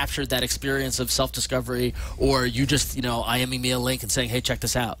quite captured that experience of self-discovery, or you just, IMing me a link and saying, "Hey, check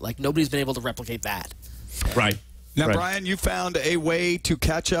this out." Like, nobody's been able to replicate that. Right. Now, Right. Brian, you found a way to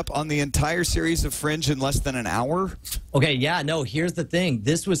catch up on the entire series of Fringe in less than an hour? Okay, yeah, no, here's the thing.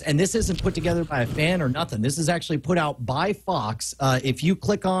 This isn't put together by a fan or nothing. This is actually put out by Fox. If you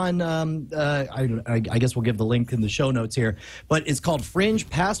click on, I guess we'll give the link in the show notes here, but it's called Fringe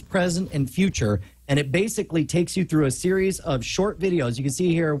Past, Present, and Future, and it basically takes you through a series of short videos. You can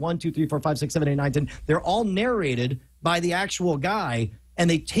see here 1, 2, 3, 4, 5, 6, 7, 8, 9, 10. They're all narrated by the actual guy, and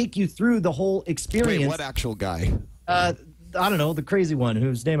they take you through the whole experience. Wait, what actual guy? I don't know, the crazy one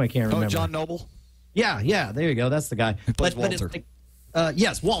whose name I can't remember. Oh, John Noble? Yeah, there you go. That's the guy. He plays But it's Walter. like,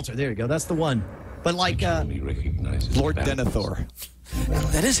 yes, Walter. There you go. That's the one. But like, Lord Denethor.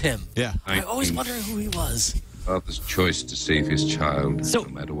 That is him. Yeah. I always wondering who he was. Father's choice to save his child, So, no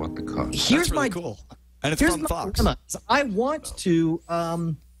matter what the cost. here's That's really my cool. And it's here's from my Fox. dilemma. So I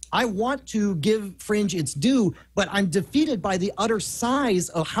want to give Fringe its due, but I'm defeated by the utter size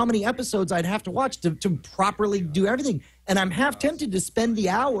of how many episodes I'd have to watch to properly do everything. And I'm half tempted to spend the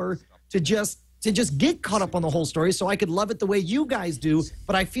hour to just get caught up on the whole story so I could love it the way you guys do,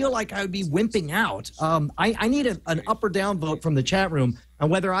 but I feel like I would be wimping out. I need an up or down vote from the chat room on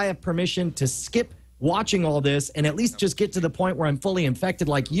whether I have permission to skip watching all this and at least just get to the point where I'm fully infected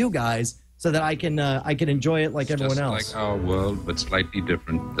like you guys, so that I can enjoy it like everyone else. Just like our world, but slightly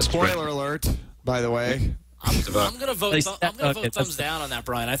different. That's Spoiler alert, by the way. I'm gonna vote. I'm gonna vote Okay, thumbs down on that,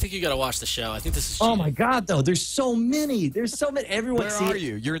 Brian. I think you got to watch the show. I think this is. Oh cheating. my God, though, there's so many. Everyone. Where are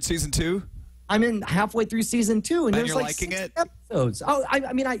you? You're in season 2? I'm in halfway through season 2, and there's you're like liking 6 it? episodes. Oh,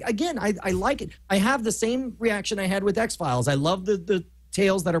 I mean, I like it. I have the same reaction I had with X-Files. I love the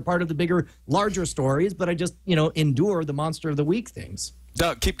tales that are part of the bigger, larger stories, but I just endure the Monster of the Week things.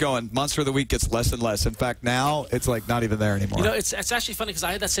 Doug, keep going. Monster of the Week gets less and less. In fact, now it's like not even there anymore. It's actually funny because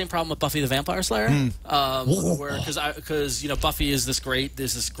I had that same problem with Buffy the Vampire Slayer, because Buffy is this great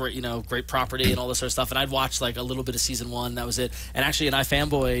great property and all this sort of stuff, and I'd watched like a little bit of season 1, that was it. And actually, an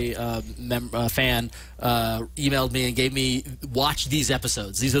iFanboy fan emailed me and gave me, watch these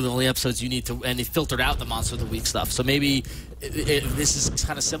episodes. These are the only episodes you need to, and he filtered out the Monster of the Week stuff. So maybe this is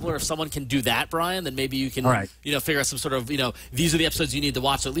kind of similar. If someone can do that, Brian, then maybe you can figure out some sort of these are the episodes you need to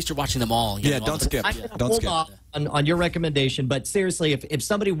watch, so at least you're watching them all. Yeah, don't skip. I'm gonna Don't hold skip. off on your recommendation, but seriously, if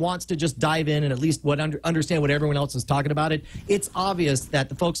somebody wants to just dive in and at least understand what everyone else is talking about it's obvious that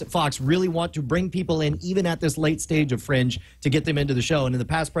the folks at Fox really want to bring people in, even at this late stage of Fringe, to get them into the show. And in the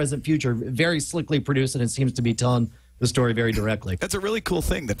past, present, future, very slickly produced, and it seems to be telling the story very directly. That's a really cool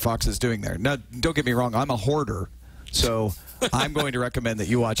thing that Fox is doing there. Now, don't get me wrong. I'm a hoarder, so I'm going to recommend that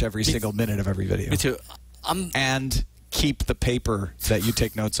you watch every single minute of every video. Me too. And keep the paper that you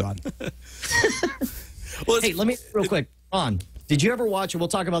take notes on. Hey, let me real quick. Did you ever watch? And we'll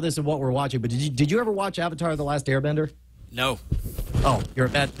talk about this in what we're watching. But did you ever watch Avatar: The Last Airbender? No. Oh, you're a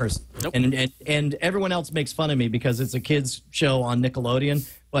bad person. Nope. And everyone else makes fun of me because it's a kids show on Nickelodeon.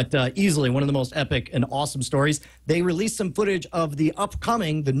 But easily one of the most epic and awesome stories. They released some footage of the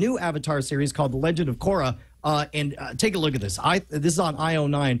new Avatar series called The Legend of Korra. And take a look at this. This is on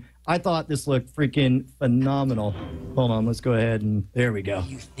IO9. I thought this looked freaking phenomenal. Hold on, let's go ahead and there we go.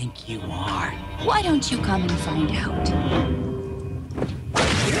 You think you are? Why don't you come and find out?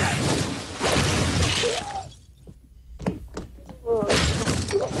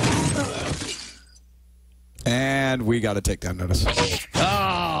 And we got to take down notice.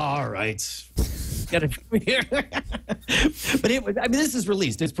 All right. Got it from here. But this is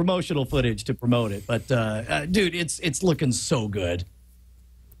released. It's promotional footage to promote it. But dude, it's looking so good.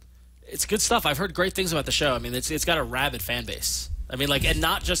 It's good stuff. I've heard great things about the show. I mean, it's got a rabid fan base. I mean, and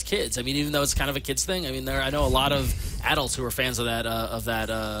not just kids. I mean, even though it's kind of a kids thing. I mean, I know a lot of adults who are fans of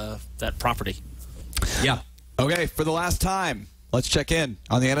that property. Yeah. Okay, for the last time, let's check in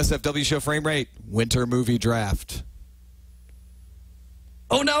on the NSFW show frame rate winter movie draft.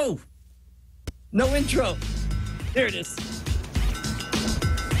 Oh no! No intro. There it is.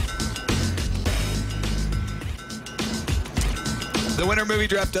 The winter movie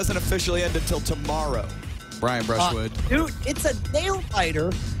draft doesn't officially end until tomorrow. Brian Brushwood. Dude, it's a nail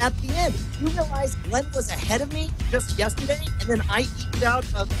biter at the end. You realize Glenn was ahead of me just yesterday, and then I eked out.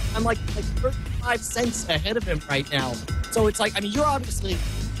 I'm like 35 cents ahead of him right now. So it's like, I mean, you're obviously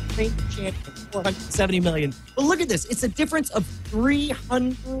champion, $470 million. But look at this. It's a difference of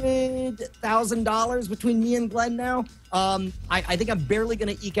 $300,000 between me and Glenn now. I think I'm barely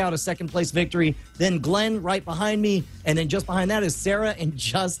going to eke out a second-place victory. Then Glenn right behind me, and then just behind that is Sarah and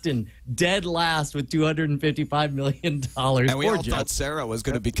Justin, dead last with $255 million. And we all thought Sarah was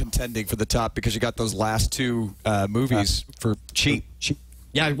going to be contending for the top because you got those last two movies for cheap.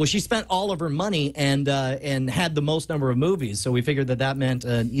 Yeah, well, she spent all of her money and had the most number of movies, so we figured that meant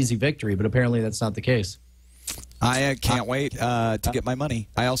an easy victory, but apparently that's not the case. I can't wait to get my money.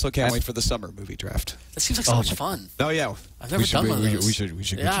 I also can't wait for the summer movie draft. That seems like so much fun. Oh, yeah. I've never done one of those. We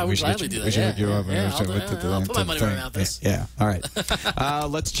should. Yeah, I would gladly do that. I'll put my money where my mouth is. Yeah, all right.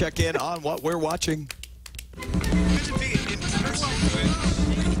 Let's check in on what we're watching.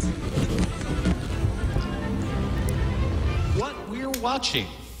 What we're watching.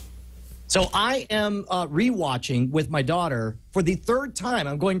 So I am rewatching with my daughter for the third time.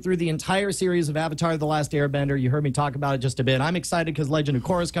 I'm going through the entire series of Avatar: The Last Airbender. You heard me talk about it just a bit. I'm excited because Legend of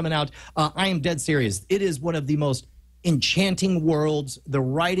Korra is coming out. I am dead serious. It is one of the most enchanting worlds. The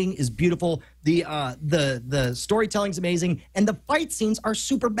writing is beautiful. The storytelling's amazing, and the fight scenes are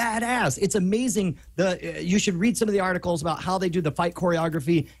super badass. It's amazing. You should read some of the articles about how they do the fight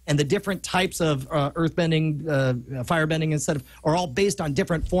choreography and the different types of earthbending, firebending, and stuff are all based on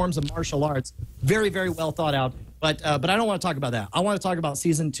different forms of martial arts. Very, very well thought out. But I don't want to talk about that. I want to talk about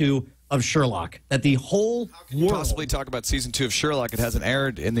season 2 of Sherlock. That the whole How can you possibly talk about season 2 of Sherlock? It hasn't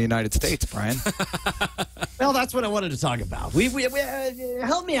aired in the United States, Brian. Well, that's what I wanted to talk about.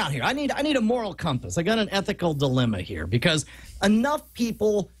 Help me out here. I need a moral compass. I got an ethical dilemma here because enough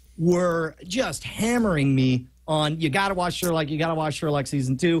people were just hammering me on you got to watch Sherlock. You got to watch Sherlock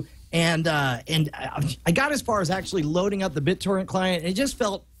season 2. And I got as far as actually loading up the BitTorrent client. And it just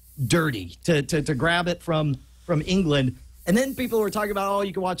felt dirty to grab it from England. And then people were talking about, oh,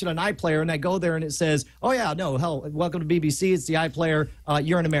 you can watch it on iPlayer, and I go there and it says, oh, yeah, no, hell, welcome to BBC. It's the iPlayer.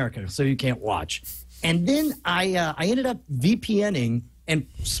 You're in America, so you can't watch. And then I ended up VPNing and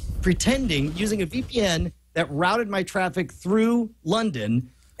pretending, using a VPN that routed my traffic through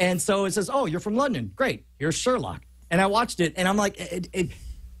London. And so it says, oh, you're from London. Great. Here's Sherlock. And I watched it, and I'm like,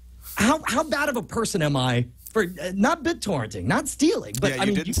 how bad of a person am I for not BitTorrenting, not stealing? But yeah,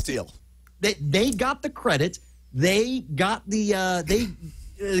 you didn't steal. They got the credit. They got the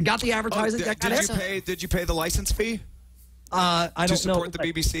advertising. Did you pay the license fee? I don't know. To support the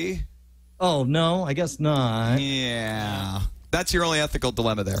BBC? Oh no, I guess not. Yeah, that's your only ethical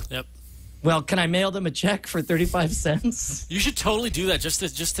dilemma there. Yep. Well, can I mail them a check for 35 cents? You should totally do that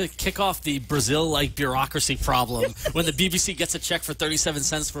just to kick off the Brazil-like bureaucracy problem when the BBC gets a check for 37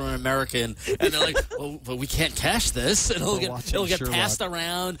 cents from an American, and they're like, well, we can't cash this. And it'll get passed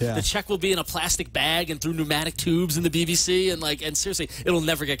around. Yeah. The check will be in a plastic bag and through pneumatic tubes in the BBC, and seriously, it'll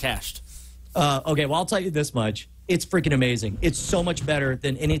never get cashed. Okay, well, I'll tell you this much. It's freaking amazing. It's so much better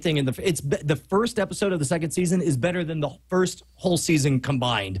than anything in the first episode of the second season is better than the first whole season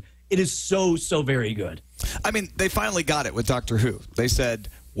combined. It is so very good. I mean, they finally got it with Doctor Who. They said,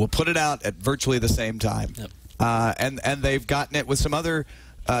 we'll put it out at virtually the same time. Yep. And they've gotten it with some other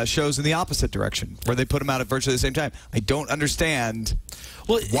shows in the opposite direction, where they put them out at virtually the same time. I don't understand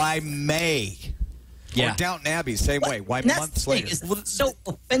why May. Yeah. Or Downton Abbey, same way. Why months later? It's so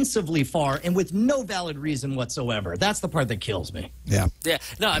offensively far and with no valid reason whatsoever. That's the part that kills me. Yeah. Yeah.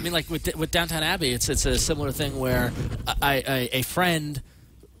 No, I mean, like with Downton Abbey, it's a similar thing where a friend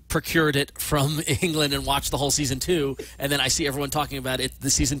procured it from England and watched the whole season 2, and then I see everyone talking about it, the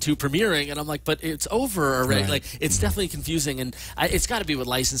season 2 premiering, and I'm like, but it's over already. Right. Like, it's definitely confusing, and it's got to be with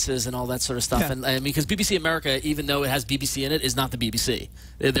licenses and all that sort of stuff. Yeah. And I mean, because BBC America, even though it has BBC in it, is not the BBC.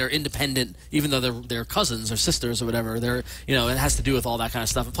 They're independent, even though they're cousins or sisters or whatever. They're it has to do with all that kind of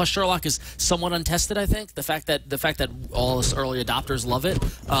stuff. And plus, Sherlock is somewhat untested. I think the fact that all us early adopters love it,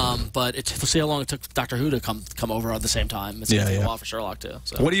 but we'll see how long it took Doctor Who to come over at the same time. It's going to take a while for Sherlock too.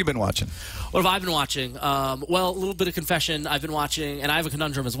 So. What have you been watching? What have I been watching? Well, a little bit of confession. I've been watching, and I have a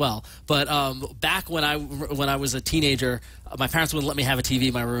conundrum as well. But back when I was a teenager, my parents wouldn't let me have a TV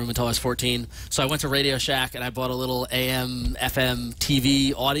in my room until I was 14. So I went to Radio Shack and I bought a little AM, FM,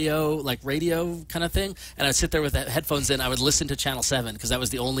 TV, audio, like radio kind of thing. And I'd sit there with the headphones in. I would listen to Channel 7 because that was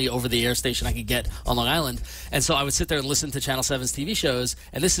the only over-the-air station I could get on Long Island. And so I would sit there and listen to Channel 7's TV shows.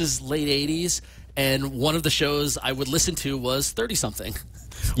 And this is late 80s. And one of the shows I would listen to was 30-something.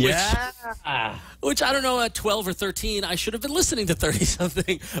 Which I don't know, at 12 or 13, I should have been listening to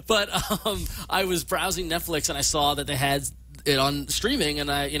 30-something. But I was browsing Netflix, and I saw that they had it on streaming, and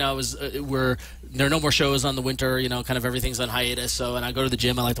there are no more shows on the winter, kind of everything's on hiatus. So, and I go to the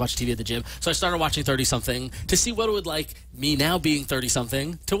gym. I like to watch TV at the gym. So I started watching 30-something to see what it would like me now being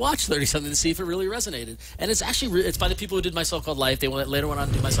 30-something to watch 30-something to see if it really resonated. And it's actually it's by the people who did My So-Called Life. They later went on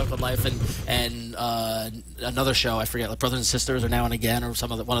to do My So-Called Life and another show, I forget, like Brothers and Sisters or Now and Again or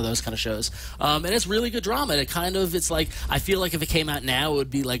one of those kind of shows. And it's really good drama. It's like, I feel like if it came out now, it would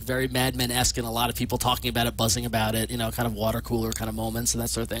be like very Mad Men-esque and a lot of people talking about it, buzzing about it, kind of water cooler kind of moments and that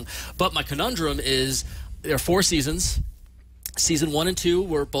sort of thing. But my conundrum is there are 4 seasons. Season 1 and 2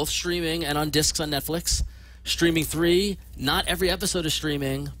 were both streaming and on discs on Netflix. Streaming 3, not every episode is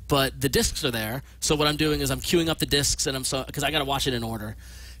streaming, but the discs are there. So what I'm doing is I'm queuing up the discs, and because I got to watch it in order.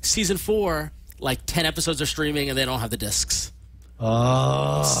 Season 4, like 10 episodes are streaming, and they don't have the discs.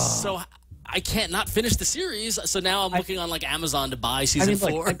 Oh. So I can't not finish the series. So now I'm looking on like Amazon to buy season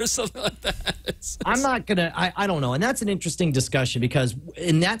 4 or something like that. I'm not gonna. I don't know, and that's an interesting discussion because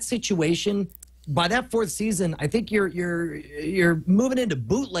in that situation, by that 4th season, I think you're moving into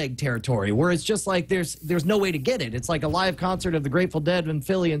bootleg territory where it's just like there's no way to get it. It's like a live concert of the Grateful Dead in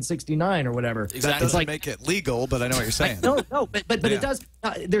Philly in '69 or whatever. Exactly. That doesn't make it legal, but I know what you're saying. No, but it does.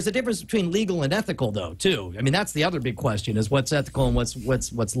 There's a difference between legal and ethical, though, too. I mean, that's the other big question: is what's ethical and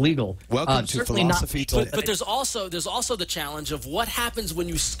what's legal. Welcome to philosophy. But there's also the challenge of what happens when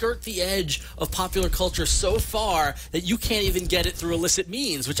you skirt the edge of popular culture so far that you can't even get it through illicit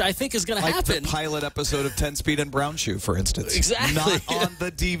means, which I think is going to happen. The pilot episode of 10 Speed and Brown Shoe, for instance. Exactly. Not on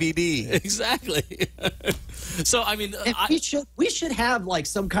the DVD. Exactly. So I mean, we should have like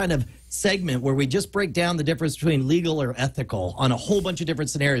some kind of segment where we just break down the difference between legal or ethical on a whole bunch of different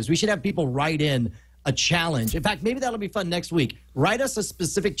scenarios. We should have people write in a challenge. In fact, maybe that'll be fun next week. Write us a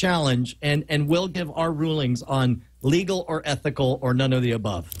specific challenge, and we'll give our rulings on legal or ethical or none of the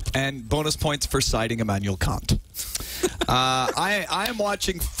above. And bonus points for citing Immanuel Kant. I am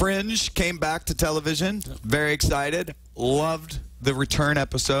watching Fringe, came back to television. Very excited. Loved the return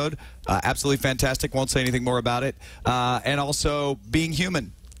episode. Absolutely fantastic. Won't say anything more about it. And also Being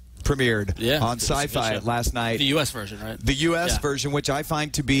Human premiered on Sci-Fi last night. The U.S. version, right? The U.S. version, which I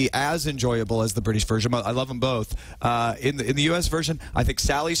find to be as enjoyable as the British version. I love them both. In the U.S. version, I think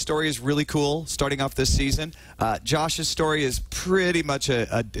Sally's story is really cool, starting off this season. Josh's story is pretty much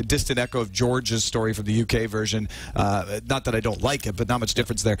a distant echo of George's story from the U.K. version. Not that I don't like it, but not much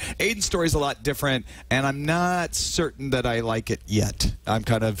difference there. Aiden's story is a lot different, and I'm not certain that I like it yet. I'm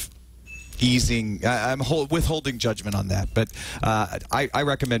kind of I'm withholding judgment on that, but I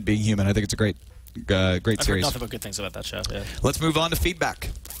recommend Being Human. I think it's a great I've series. heard nothing but good things about that show. Yeah. Let's move on to feedback.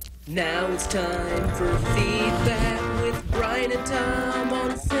 Now it's time for feedback with Brian and Tom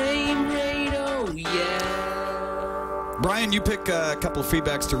on Frame Rate. Oh yeah. Brian, you pick a couple of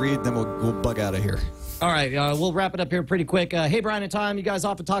feedbacks to read, then we'll bug out of here. All right, we'll wrap it up here pretty quick. Hey, Brian and Tom, you guys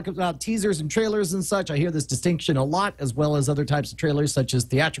often talk about teasers and trailers and such. I hear this distinction a lot, as well as other types of trailers, such as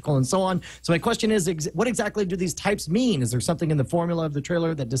theatrical and so on. So my question is, what exactly do these types mean? Is there something in the formula of the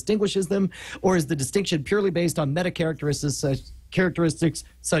trailer that distinguishes them, or is the distinction purely based on meta characteristics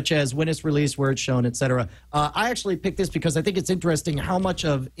such as when it's released, where it's shown, etc.? I actually picked this because I think it's interesting how much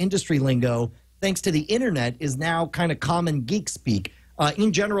of industry lingo, thanks to the internet, is now kind of common geek speak.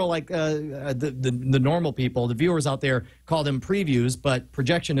 In general, like the normal people, the viewers out there call them previews, but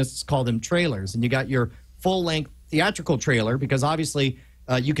projectionists call them trailers. And you got your full-length theatrical trailer, because obviously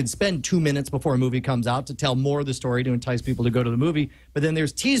you can spend 2 minutes before a movie comes out to tell more of the story to entice people to go to the movie. But then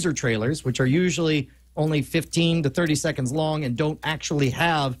there's teaser trailers, which are usually only 15 to 30 seconds long and don't actually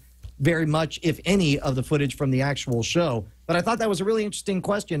have very much, if any, of the footage from the actual show. But I thought that was a really interesting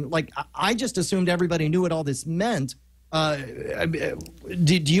question. Like, I just assumed everybody knew what all this meant.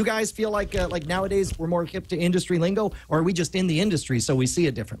 Do you guys feel like nowadays we're more hip to industry lingo, or are we just in the industry so we see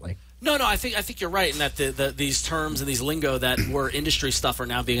it differently? No, I think you're right in that these terms and these lingo that were industry stuff are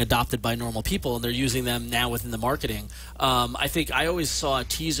now being adopted by normal people, and they're using them now within the marketing. I think I always saw a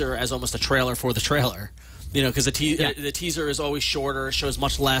teaser as almost a trailer for the trailer. You know, because the teaser is always shorter, shows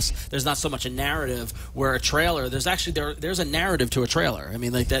much less. There's not so much a narrative. Where a trailer, there's a narrative to a trailer. I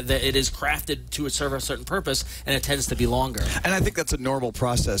mean, like that it is crafted to serve a certain purpose, and it tends to be longer. And I think that's a normal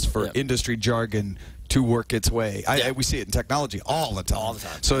process for industry jargon to work its way. We see it in technology all the time. All the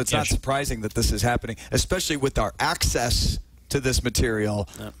time. So it's not surprising that this is happening, especially with our access to this material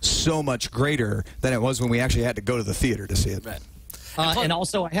so much greater than it was when we actually had to go to the theater to see it. Right. And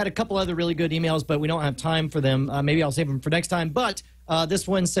also, I had a couple other really good emails, but we don't have time for them. Maybe I'll save them for next time. But this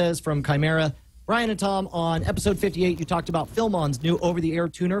one says from Chimera, Brian and Tom, on episode 58, you talked about Filmon's new over-the-air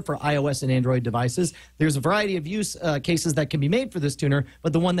tuner for iOS and Android devices. There's a variety of use cases that can be made for this tuner,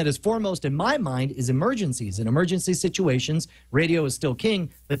 but the one that is foremost in my mind is emergencies. In emergency situations, radio is still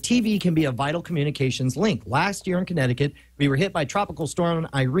king, but TV can be a vital communications link. Last year in Connecticut, we were hit by Tropical Storm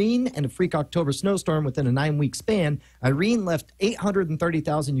Irene and a freak October snowstorm within a 9-week span. Irene left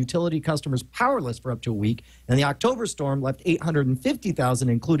 830,000 utility customers powerless for up to a week, and the October storm left 850,000,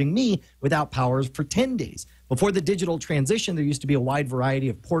 including me, without power for 10 days. Before the digital transition, there used to be a wide variety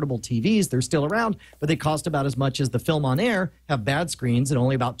of portable TVs. They're still around, but they cost about as much as the Film on Air, have bad screens, and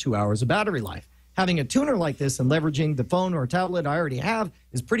only about 2 hours of battery life. Having a tuner like this and leveraging the phone or tablet I already have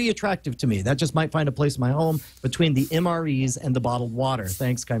is pretty attractive to me. That just might find a place in my home between the MREs and the bottled water.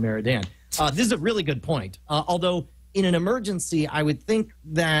 Thanks, Chimera Dan. This is a really good point. Although in an emergency, I would think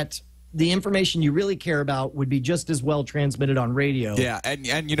that the information you really care about would be just as well transmitted on radio. Yeah,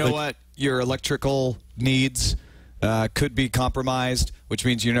 and you know what? Your electrical needs could be compromised, which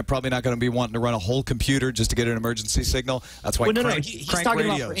means you're probably not going to be wanting to run a whole computer just to get an emergency signal. That's why crank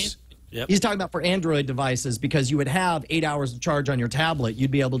radios. He's talking about for Android devices, because you would have 8 hours of charge on your tablet. You'd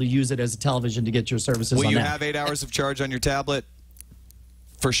be able to use it as a television to get your services on that. Will you have 8 hours of charge on your tablet?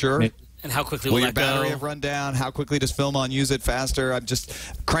 For sure. Maybe. And how quickly will your that go? battery have run down? How quickly does Film On use it faster?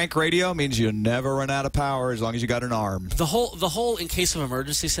 Crank radio means you never run out of power as long as you got an arm. The whole in case of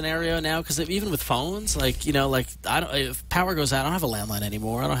emergency scenario now, because even with phones, if power goes out, I don't have a landline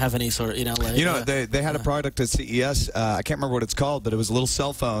anymore. I don't have any sort of they had a product at CES. I can't remember what it's called, but it was a little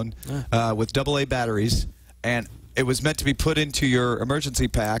cell phone with AA batteries, and it was meant to be put into your emergency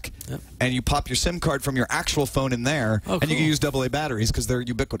pack, and you pop your SIM card from your actual phone in there, and you can use AA batteries because they're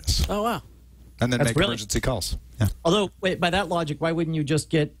ubiquitous. Oh, wow. And then make emergency calls. Yeah. Although, wait, by that logic, why wouldn't you just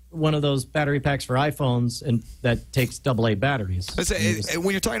get one of those battery packs for iPhones and that takes AA batteries?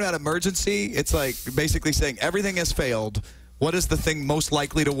 When you're talking about emergency, it's like basically saying everything has failed. What is the thing most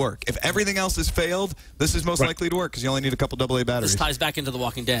likely to work? If everything else has failed, this is most likely to work because you only need a couple AA batteries. This ties back into The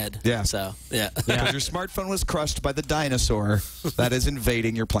Walking Dead. Yeah. So, yeah. Because your smartphone was crushed by the dinosaur that is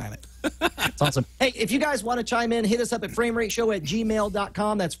invading your planet. That's awesome. Hey, if you guys want to chime in, hit us up at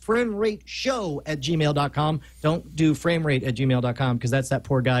framerateshow@gmail.com. That's framerateshow@gmail.com. Don't do framerate@gmail.com because that's that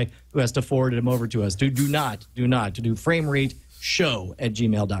poor guy who has to forward them over to us. Do not do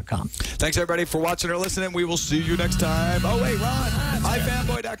framerateshow@gmail.com. Thanks, everybody, for watching or listening. We will see you next time. Oh, wait, Ron,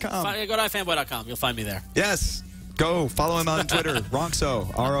 ifanboy.com. Go to ifanboy.com. You'll find me there. Yes. Go. Follow him on Twitter.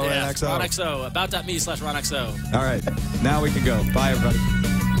 Ronxo. RONXO. Ronxo. About.me/RonXO. All right. Now we can go. Bye, everybody.